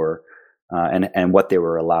App Store and what they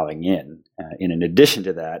were allowing in. In addition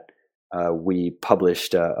to that, we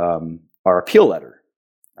published our appeal letter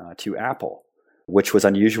to Apple, which was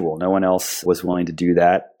unusual. No one else was willing to do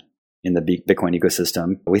that in the Bitcoin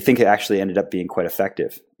ecosystem. We think it actually ended up being quite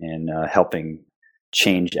effective in helping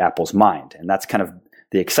change Apple's mind. And that's kind of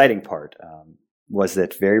the exciting part, was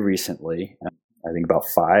that very recently, I think about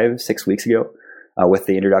 5-6 weeks ago, with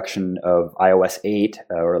the introduction of iOS 8,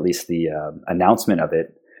 or at least the announcement of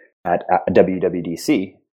it at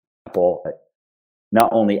WWDC, Apple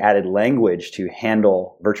not only added language to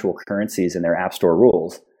handle virtual currencies in their App Store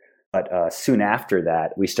rules, but soon after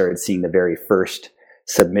that, we started seeing the very first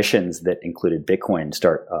submissions that included Bitcoin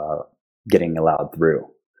start getting allowed through.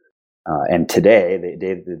 And today, the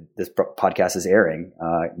day this podcast is airing,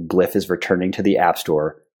 Glyph is returning to the App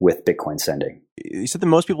Store with Bitcoin sending. You said that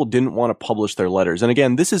most people didn't want to publish their letters. And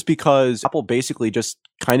again, this is because Apple basically just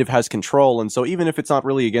kind of has control. And so even if it's not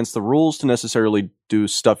really against the rules to necessarily do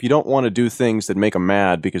stuff, you don't want to do things that make them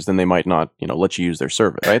mad, because then they might not, let you use their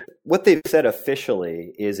service, right? What they've said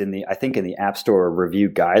officially is I think in the App Store review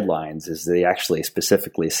guidelines, is they actually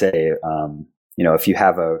specifically say, if you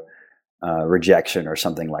have a rejection or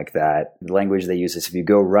something like that, the language they use is if you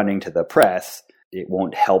go running to the press, it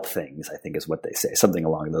won't help things, I think is what they say, something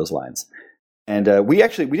along those lines. And we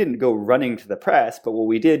didn't go running to the press, but what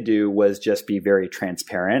we did do was just be very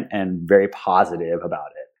transparent and very positive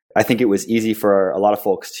about it. I think it was easy for a lot of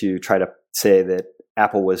folks to try to say that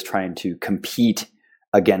Apple was trying to compete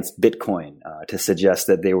against Bitcoin to suggest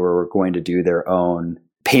that they were going to do their own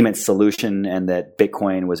payment solution and that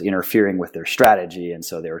Bitcoin was interfering with their strategy. And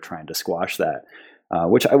so they were trying to squash that,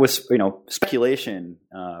 which I was, speculation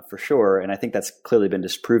for sure. And I think that's clearly been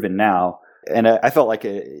disproven now. And I felt like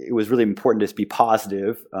it was really important to be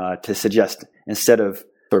positive, to suggest, instead of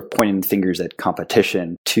sort of pointing fingers at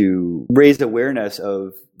competition, to raise awareness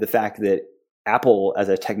of the fact that Apple, as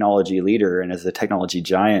a technology leader and as a technology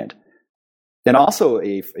giant, and also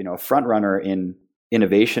a front runner in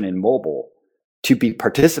innovation in mobile, to be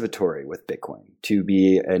participatory with Bitcoin, to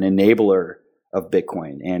be an enabler of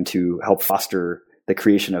Bitcoin, and to help foster the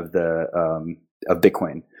creation of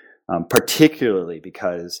Bitcoin, particularly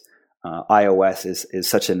because iOS is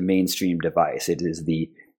such a mainstream device. It is the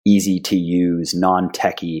easy to use,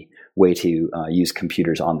 non-techy way to use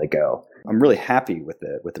computers on the go. I'm really happy with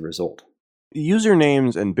the result.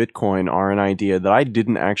 Usernames and Bitcoin are an idea that I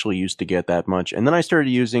didn't actually used to get that much. And then I started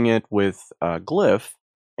using it with Glyph.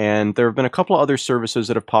 And there have been a couple of other services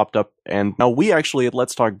that have popped up. And now we actually at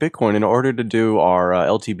Let's Talk Bitcoin, in order to do our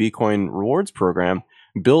LTB coin rewards program,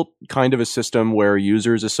 built kind of a system where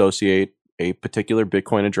users associate a particular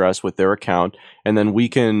Bitcoin address with their account. And then we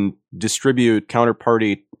can distribute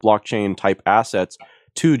counterparty blockchain type assets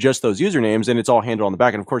to just those usernames, and it's all handled on the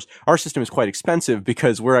back. And of course, our system is quite expensive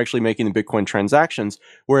because we're actually making the Bitcoin transactions,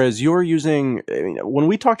 whereas you're using, when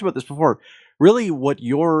we talked about this before, really what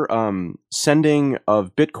your sending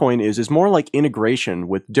of Bitcoin is more like integration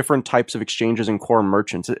with different types of exchanges and core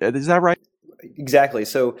merchants. Is that right? Exactly.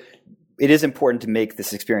 So it is important to make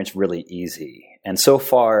this experience really easy. And so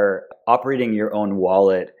far, operating your own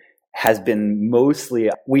wallet has been mostly,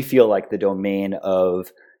 we feel like, the domain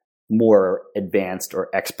of more advanced or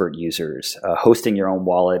expert users. Hosting your own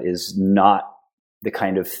wallet is not the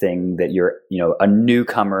kind of thing that you're, a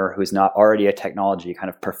newcomer who's not already a technology kind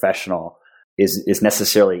of professional is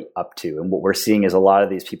necessarily up to. And what we're seeing is a lot of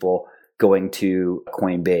these people going to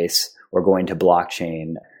Coinbase or going to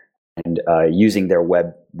blockchain and using their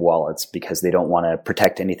web wallets because they don't want to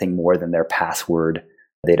protect anything more than their password.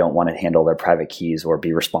 They don't want to handle their private keys or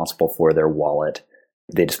be responsible for their wallet.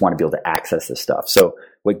 They just want to be able to access this stuff. So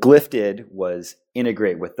what Glyph did was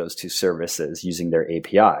integrate with those two services using their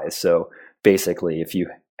APIs. So basically, if you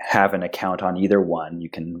have an account on either one, you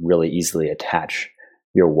can really easily attach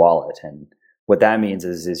your wallet. And what that means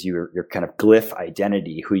is your kind of Glyph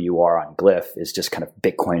identity, who you are on Glyph, is just kind of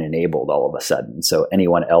Bitcoin enabled all of a sudden. So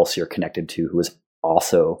anyone else you're connected to who is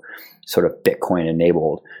also sort of Bitcoin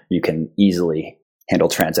enabled, you can easily handle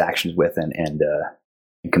transactions with and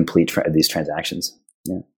complete these transactions.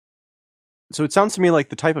 Yeah. So it sounds to me like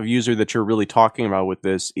the type of user that you're really talking about with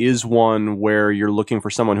this is one where you're looking for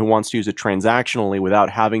someone who wants to use it transactionally without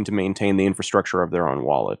having to maintain the infrastructure of their own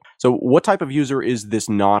wallet. So what type of user is this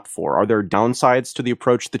not for? Are there downsides to the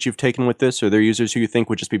approach that you've taken with this? Are there users who you think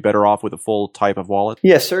would just be better off with a full type of wallet?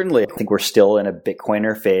 Yeah, certainly. I think we're still in a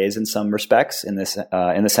Bitcoiner phase in some respects, in the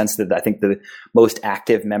sense that I think the most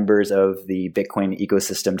active members of the Bitcoin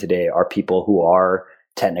ecosystem today are people who are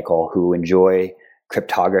technical, who enjoy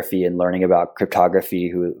cryptography and learning about cryptography,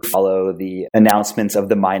 who follow the announcements of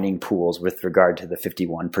the mining pools with regard to the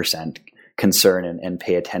 51% concern and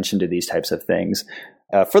pay attention to these types of things.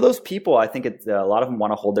 For those people, I think a lot of them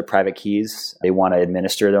want to hold their private keys. They want to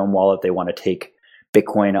administer their own wallet. They want to take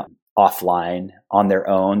Bitcoin offline on their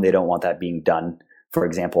own. They don't want that being done, for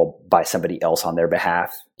example, by somebody else on their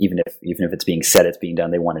behalf. Even if it's being said it's being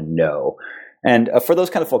done, they want to know. And for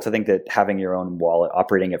those kind of folks, I think that having your own wallet,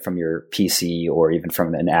 operating it from your PC or even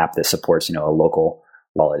from an app that supports, a local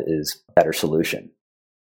wallet is a better solution.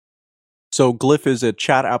 So Glyph is a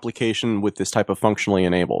chat application with this type of functionally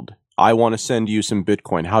enabled. I want to send you some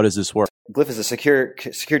Bitcoin. How does this work? Glyph is a secure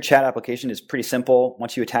chat application. It's pretty simple.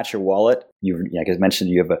 Once you attach your wallet, like I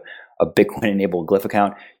mentioned, you have a Bitcoin-enabled Glyph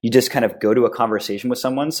account. You just kind of go to a conversation with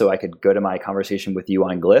someone. So I could go to my conversation with you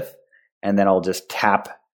on Glyph, and then I'll just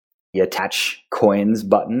tap the attach coins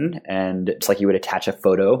button, and it's like you would attach a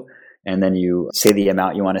photo, and then you say the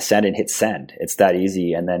amount you want to send and hit send. It's that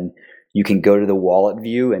easy. And then you can go to the wallet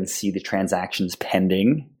view and see the transactions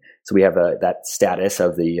pending. So we have that status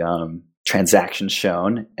of the transactions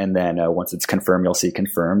shown. And then once it's confirmed, you'll see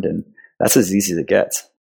confirmed. And that's as easy as it gets.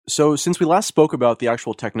 So since we last spoke about the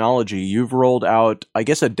actual technology, you've rolled out, I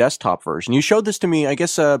guess, a desktop version. You showed this to me, I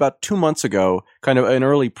guess, about 2 months ago, kind of an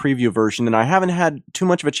early preview version, and I haven't had too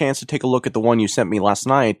much of a chance to take a look at the one you sent me last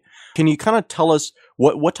night. Can you kind of tell us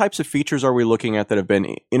what types of features are we looking at that have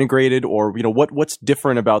been integrated, or what's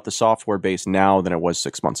different about the software base now than it was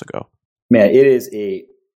 6 months ago? Man, it is a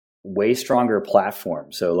way stronger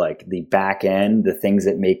platform. So like the back end, the things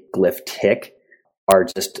that make Glyph tick are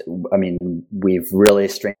just, I mean, we've really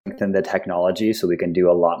strengthened the technology so we can do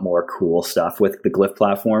a lot more cool stuff with the Glyph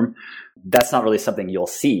platform. That's not really something you'll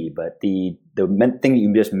see, but the thing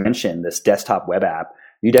you just mentioned, this desktop web app,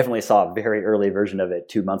 you definitely saw a very early version of it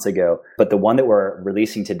 2 months ago. But the one that we're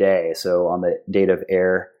releasing today, so on the date of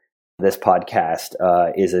air, this podcast,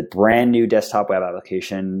 is a brand new desktop web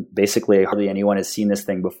application. Basically, hardly anyone has seen this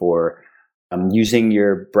thing before. Using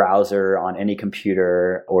your browser on any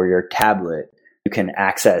computer or your tablet, you can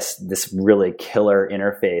access this really killer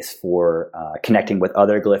interface for connecting with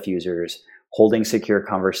other Glyph users, holding secure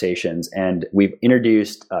conversations. And we've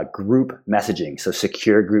introduced group messaging, so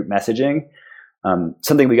secure group messaging.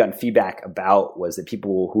 Something we got feedback about was that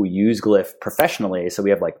people who use Glyph professionally, so we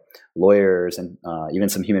have like lawyers and even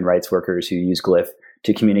some human rights workers who use Glyph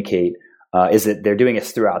to communicate, is that they're doing it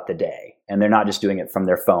throughout the day. And they're not just doing it from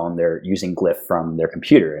their phone, they're using Glyph from their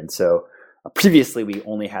computer. And so previously we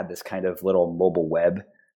only had this kind of little mobile web.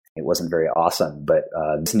 It wasn't very awesome, but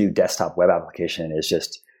this new desktop web application is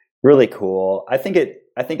just really cool. I think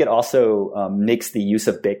it also makes the use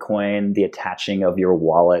of Bitcoin, the attaching of your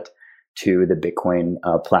wallet to the Bitcoin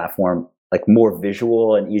platform, like more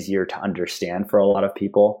visual and easier to understand for a lot of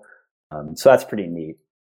people. So that's pretty neat.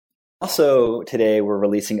 Also, today we're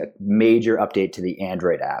releasing a major update to the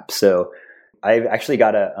Android app. So I actually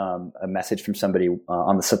got a message from somebody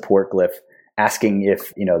on the support Glyph asking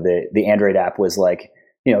if, the Android app was like,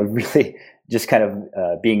 really just kind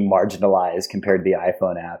of being marginalized compared to the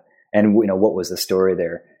iPhone app, and what was the story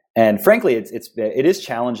there. And frankly, it is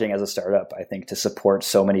challenging as a startup, I think, to support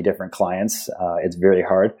so many different clients. It's very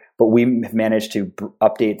hard, but we have managed to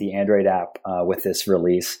update the Android app with this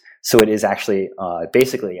release. So it is actually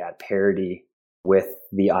basically at parity with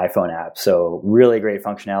the iPhone app. So really great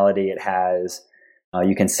functionality. It has,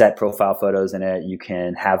 you can set profile photos in it. You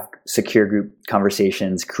can have secure group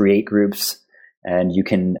conversations, create groups, and you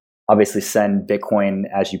can obviously send Bitcoin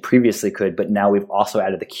as you previously could, but now we've also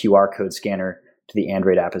added the QR code scanner to the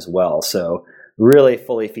Android app as well. So really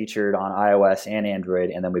fully featured on iOS and Android.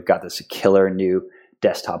 And then we've got this killer new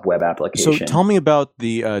desktop web application. So tell me about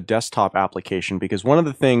the desktop application, because one of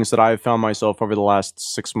the things that I've found myself over the last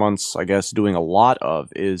 6 months, I guess, doing a lot of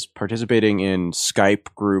is participating in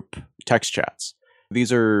Skype group text chats.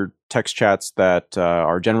 These are text chats that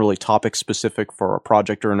are generally topic specific for a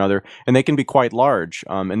project or another, and they can be quite large.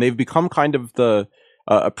 And they've become kind of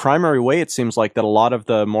a primary way, it seems like, that a lot of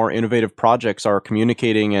the more innovative projects are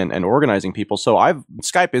communicating and organizing people. So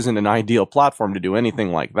Skype isn't an ideal platform to do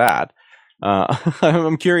anything like that.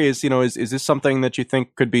 I'm curious, is this something that you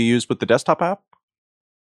think could be used with the desktop app?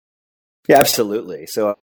 Yeah, absolutely.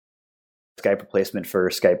 So Skype replacement for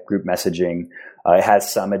Skype group messaging. It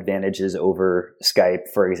has some advantages over Skype.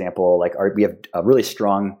 For example, we have really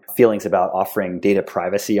strong feelings about offering data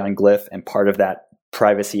privacy on Glyph, and part of that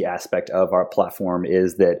privacy aspect of our platform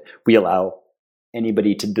is that we allow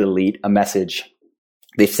anybody to delete a message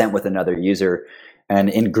they've sent with another user. And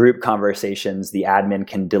in group conversations, the admin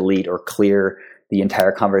can delete or clear the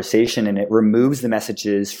entire conversation, and it removes the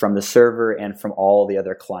messages from the server and from all the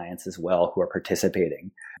other clients as well who are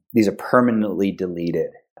participating. These are permanently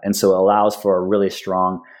deleted. And so it allows for a really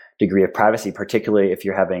strong degree of privacy, particularly if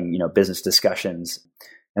you're having, business discussions.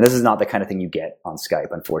 And this is not the kind of thing you get on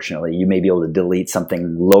Skype, unfortunately. You may be able to delete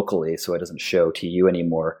something locally so it doesn't show to you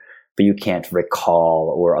anymore, but you can't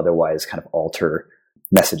recall or otherwise kind of alter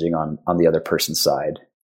messaging on the other person's side.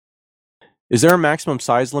 Is there a maximum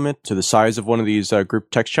size limit to the size of one of these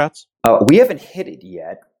group text chats? We haven't hit it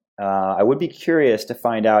yet. I would be curious to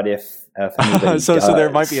find out if anybody so does. So there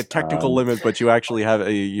might be a technical limit, but you actually have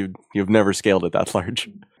you've never scaled it that large.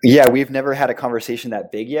 Yeah, we've never had a conversation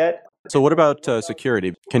that big yet. So what about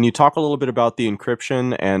security? Can you talk a little bit about the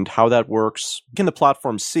encryption and how that works? Can the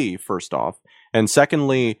platform see, first off? And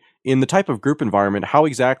secondly, in the type of group environment, how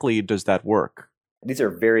exactly does that work? These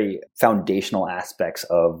are very foundational aspects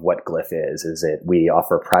of what Glyph is that we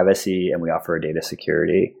offer privacy and we offer data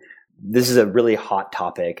security. This is a really hot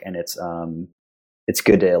topic, and it's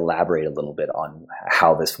good to elaborate a little bit on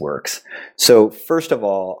how this works. So first of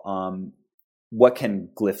all, what can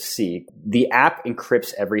Glyph see? The app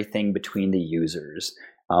encrypts everything between the users.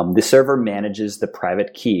 The server manages the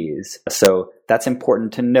private keys. So that's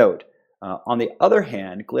important to note. On the other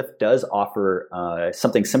hand, Glyph does offer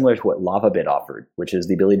something similar to what LavaBit offered, which is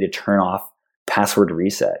the ability to turn off password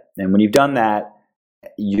reset. And when you've done that,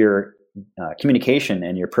 your communication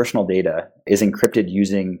and your personal data is encrypted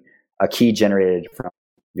using a key generated from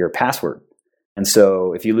your password. And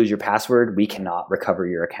so if you lose your password, we cannot recover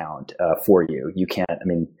your account for you. You can't,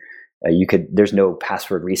 there's no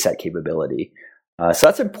password reset capability. So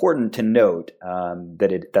that's important to note,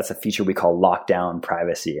 that's a feature we call lockdown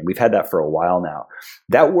privacy. And we've had that for a while now.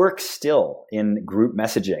 That works still in group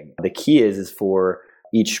messaging. The key is for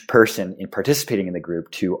each person in participating in the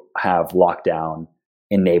group to have lockdown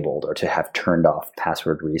enabled or to have turned off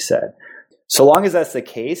password reset. So long as that's the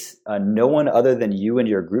case, no one other than you and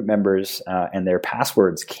your group members and their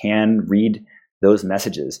passwords can read those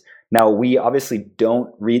messages. Now, we obviously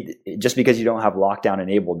don't read, just because you don't have lockdown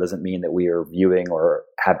enabled doesn't mean that we are viewing or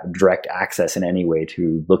have direct access in any way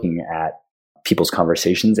to looking at people's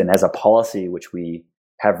conversations. And as a policy, which we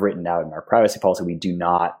have written out in our privacy policy, we do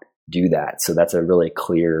not do that. So that's a really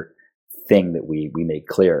clear thing that we make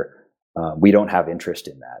clear. We don't have interest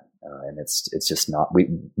in that. And it's just not,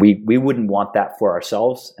 we wouldn't want that for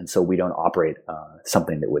ourselves. And so we don't operate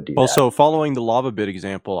something that would do that. Also, following the lava bit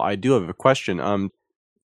example, I do have a question.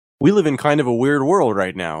 We live in kind of a weird world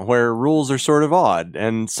right now where rules are sort of odd.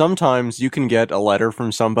 And sometimes you can get a letter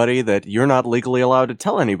from somebody that you're not legally allowed to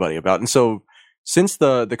tell anybody about. And so since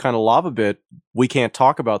the kind of lava bit, we can't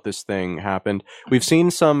talk about this thing happened, we've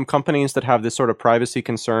seen some companies that have this sort of privacy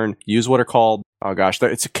concern use what are called,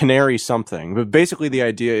 it's a canary something. But basically the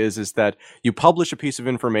idea is that you publish a piece of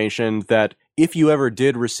information that if you ever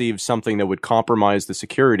did receive something that would compromise the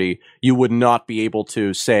security, you would not be able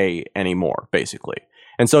to say anymore, basically.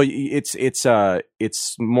 And so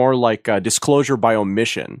it's more like disclosure by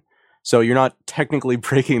omission. So you're not technically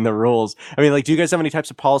breaking the rules. I mean, like, do you guys have any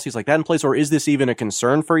types of policies like that in place, or is this even a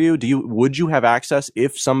concern for you? Would you have access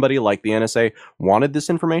if somebody like the NSA wanted this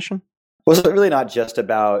information? Well, it's really not just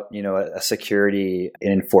about, a security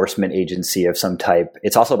enforcement agency of some type.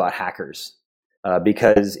 It's also about hackers.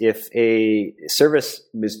 Because if a service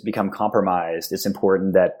has become compromised, it's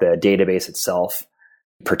important that the database itself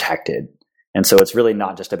be protected. And so it's really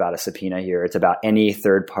not just about a subpoena here. It's about any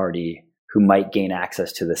third party who might gain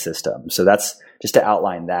access to the system. So that's just to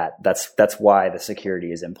outline that. That's why the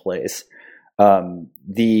security is in place.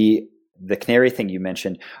 The canary thing you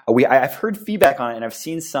mentioned, I've heard feedback on it, and I've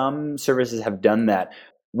seen some services have done that.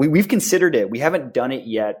 We've considered it. We haven't done it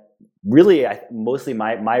yet. Really, mostly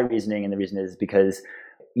my reasoning, and the reason is because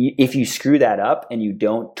if you screw that up and you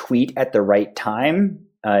don't tweet at the right time,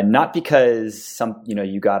 not because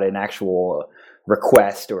you got an actual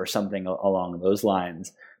request or something along those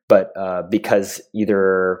lines, but because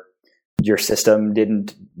either your system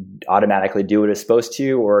didn't automatically do what it's supposed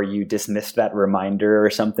to, or you dismissed that reminder or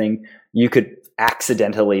something, you could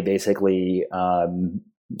accidentally basically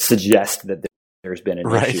suggest that there's been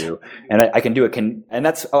an issue. And I can do it. And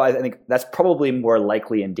I think that's probably more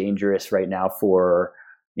likely and dangerous right now for,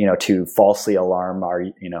 to falsely alarm our,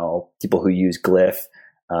 people who use Glyph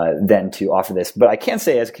than to offer this. But I can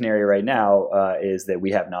say as Canary right now is that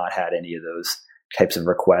we have not had any of those types of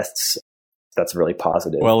requests. That's really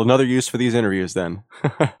positive. Well, another use for these interviews then.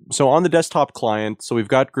 So on the desktop client, so we've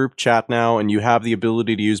got group chat now, and you have the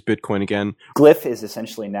ability to use Bitcoin again. Glyph is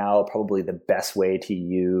essentially now probably the best way to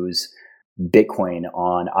use Bitcoin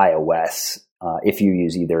on iOS. If you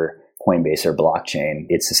use either Coinbase or blockchain,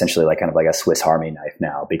 it's essentially kind of like a Swiss Army knife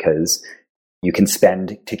now, because you can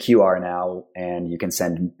spend to QR now, and you can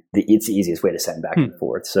send it's the easiest way to send back and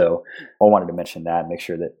forth. So I wanted to mention that, make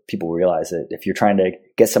sure that people realize that if you're trying to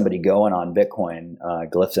get somebody going on Bitcoin,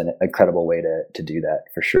 Glyph's an incredible way to do that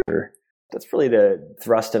for sure. That's really the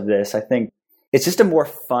thrust of this. I think it's just a more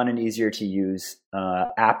fun and easier to use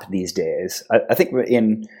app these days. I think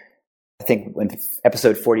in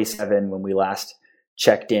episode 47, when we last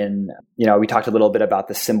checked in, we talked a little bit about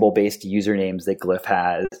the symbol-based usernames that Glyph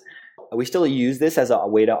has. We still use this as a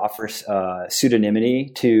way to offer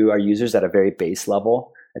pseudonymity to our users at a very base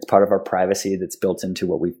level. It's part of our privacy that's built into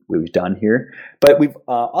what we've done here. But we've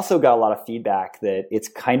also got a lot of feedback that it's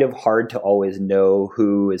kind of hard to always know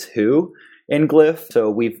who is who in Glyph. So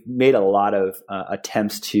we've made a lot of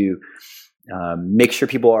attempts to make sure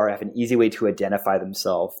people have an easy way to identify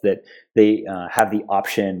themselves, that they have the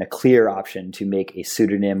option, a clear option, to make a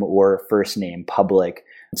pseudonym or first name public,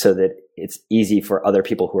 so that it's easy for other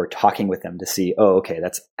people who are talking with them to see, oh, okay,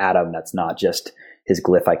 that's Adam. That's not just his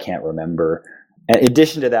Glyph I can't remember. In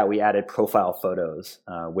addition to that, we added profile photos,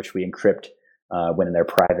 which we encrypt when they're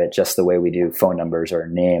private, just the way we do phone numbers or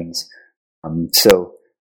names. So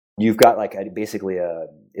you've got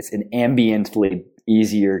it's an ambiently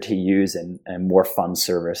easier to use and more fun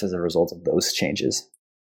service as a result of those changes.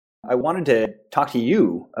 I wanted to talk to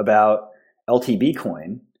you about LTB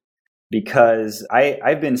coin, because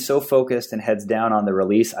I've been so focused and heads down on the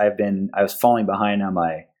release. I was falling behind on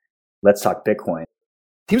my Let's Talk Bitcoin.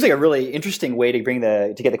 Seems like a really interesting way to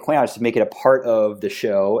get the coin out, is to make it a part of the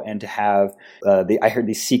show and to have I heard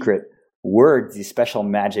these secret words, these special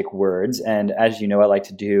magic words. And as you know, I like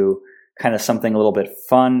to do kind of something a little bit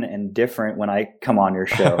fun and different when I come on your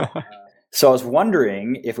show. So I was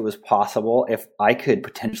wondering if it was possible if I could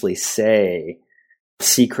potentially say a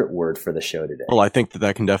secret word for the show today. Well, I think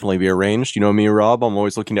that can definitely be arranged. You know me, Rob. I'm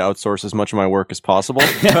always looking to outsource as much of my work as possible.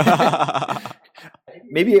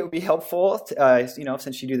 Maybe it would be helpful,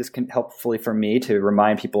 since you do this helpfully for me, to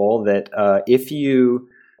remind people that if you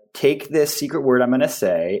take this secret word I'm going to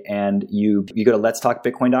say and you go to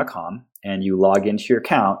letstalkbitcoin.com and you log into your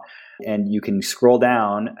account, and you can scroll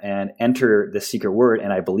down and enter the secret word,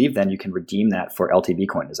 and I believe then you can redeem that for LTB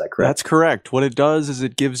coin. Is that correct? That's correct. What it does is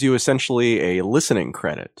it gives you essentially a listening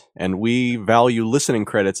credit, and we value listening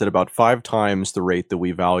credits at about 5 times the rate that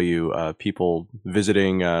we value people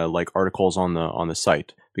visiting like articles on the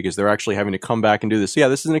site, because they're actually having to come back and do this. So yeah,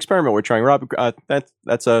 this is an experiment we're trying, Rob.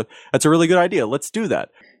 That's a really good idea. Let's do that.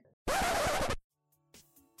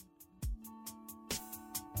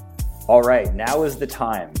 All right, now is the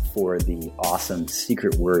time for the awesome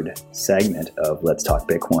secret word segment of Let's Talk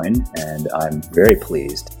Bitcoin, and I'm very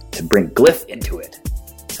pleased to bring Glyph into it.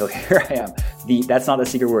 So here I am. That's not the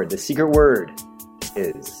secret word. The secret word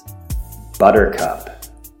is buttercup.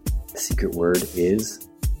 The secret word is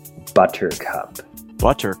buttercup.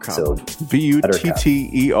 Buttercup. So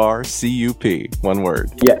BUTTERCUP. One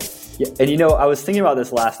word. Yeah. And I was thinking about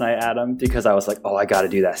this last night, Adam, because I was like, I got to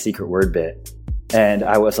do that secret word bit. And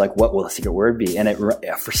I was like, what will the secret word be? And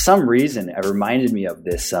for some reason, it reminded me of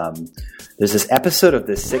this. There's this episode of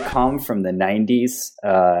this sitcom from the 90s.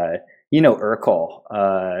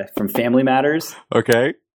 Urkel from Family Matters.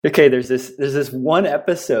 Okay. Okay, there's this one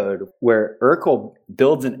episode where Urkel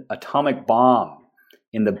builds an atomic bomb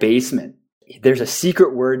in the basement. There's a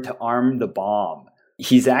secret word to arm the bomb.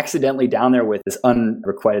 He's accidentally down there with this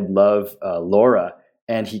unrequited love, Laura.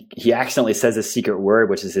 And he accidentally says a secret word,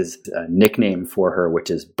 which is his nickname for her,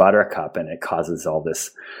 which is Buttercup. And it causes all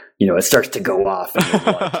this, it starts to go off and there's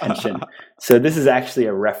a lot of tension. So this is actually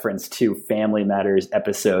a reference to Family Matters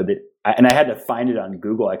episode and I had to find it on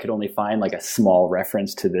Google. I could only find like a small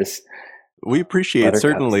reference to this. We appreciate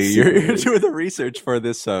certainly you're doing the research for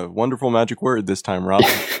this wonderful magic word this time, Rob.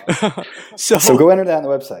 So go enter that on the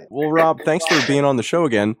website. Well, Rob, thanks for being on the show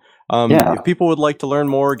again. If people would like to learn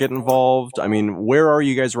more, get involved, where are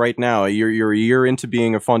you guys right now? You're a year into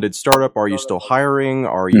being a funded startup. Are you still hiring?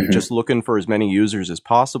 Are you just looking for as many users as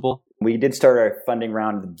possible? We did start our funding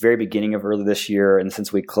round at the very beginning of early this year. And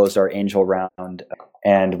since we closed our angel round,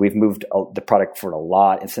 and we've moved the product forward a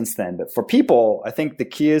lot. And since then, but for people, I think the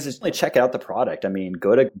key is really check out the product.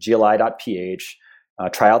 Go to gli.ph,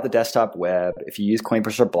 try out the desktop web. If you use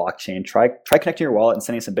CoinPush or blockchain, try connecting your wallet and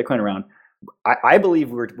sending some Bitcoin around. I believe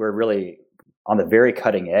we're really on the very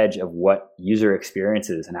cutting edge of what user experience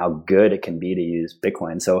is and how good it can be to use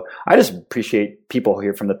Bitcoin. So I just appreciate people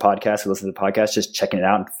here from the podcast who listen to the podcast just checking it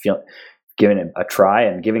out and giving it a try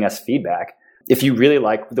and giving us feedback. If you really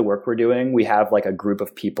like the work we're doing, we have like a group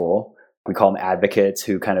of people. We call them advocates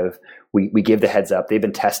who kind of, we give the heads up. They've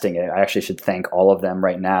been testing it. I actually should thank all of them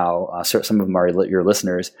right now. Some of them are your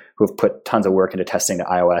listeners who have put tons of work into testing the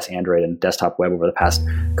iOS, Android, and desktop web over the past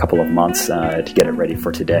couple of months to get it ready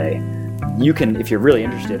for today. You can, if you're really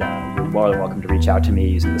interested, you're more than welcome to reach out to me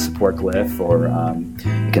using the support glyph, or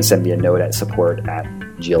you can send me a note at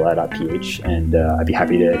support@gli.ph, and I'd be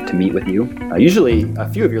happy to meet with you. Usually, a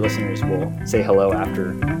few of your listeners will say hello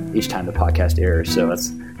after each time the podcast airs, so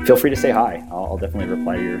feel free to say hi. I'll definitely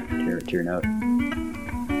reply to your note.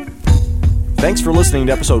 Thanks for listening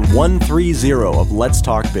to episode 130 of Let's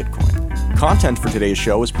Talk Bitcoin. Content for today's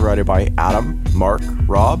show is provided by Adam, Mark,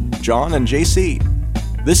 Rob, John, and JC.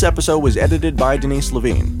 This episode was edited by Denise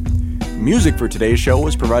Levine. Music for today's show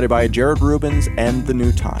was provided by Jared Rubens and The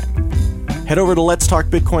New Time. Head over to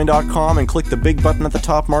letstalkbitcoin.com and click the big button at the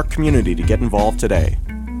top marked Community to get involved today.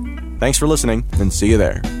 Thanks for listening, and see you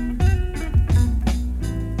there.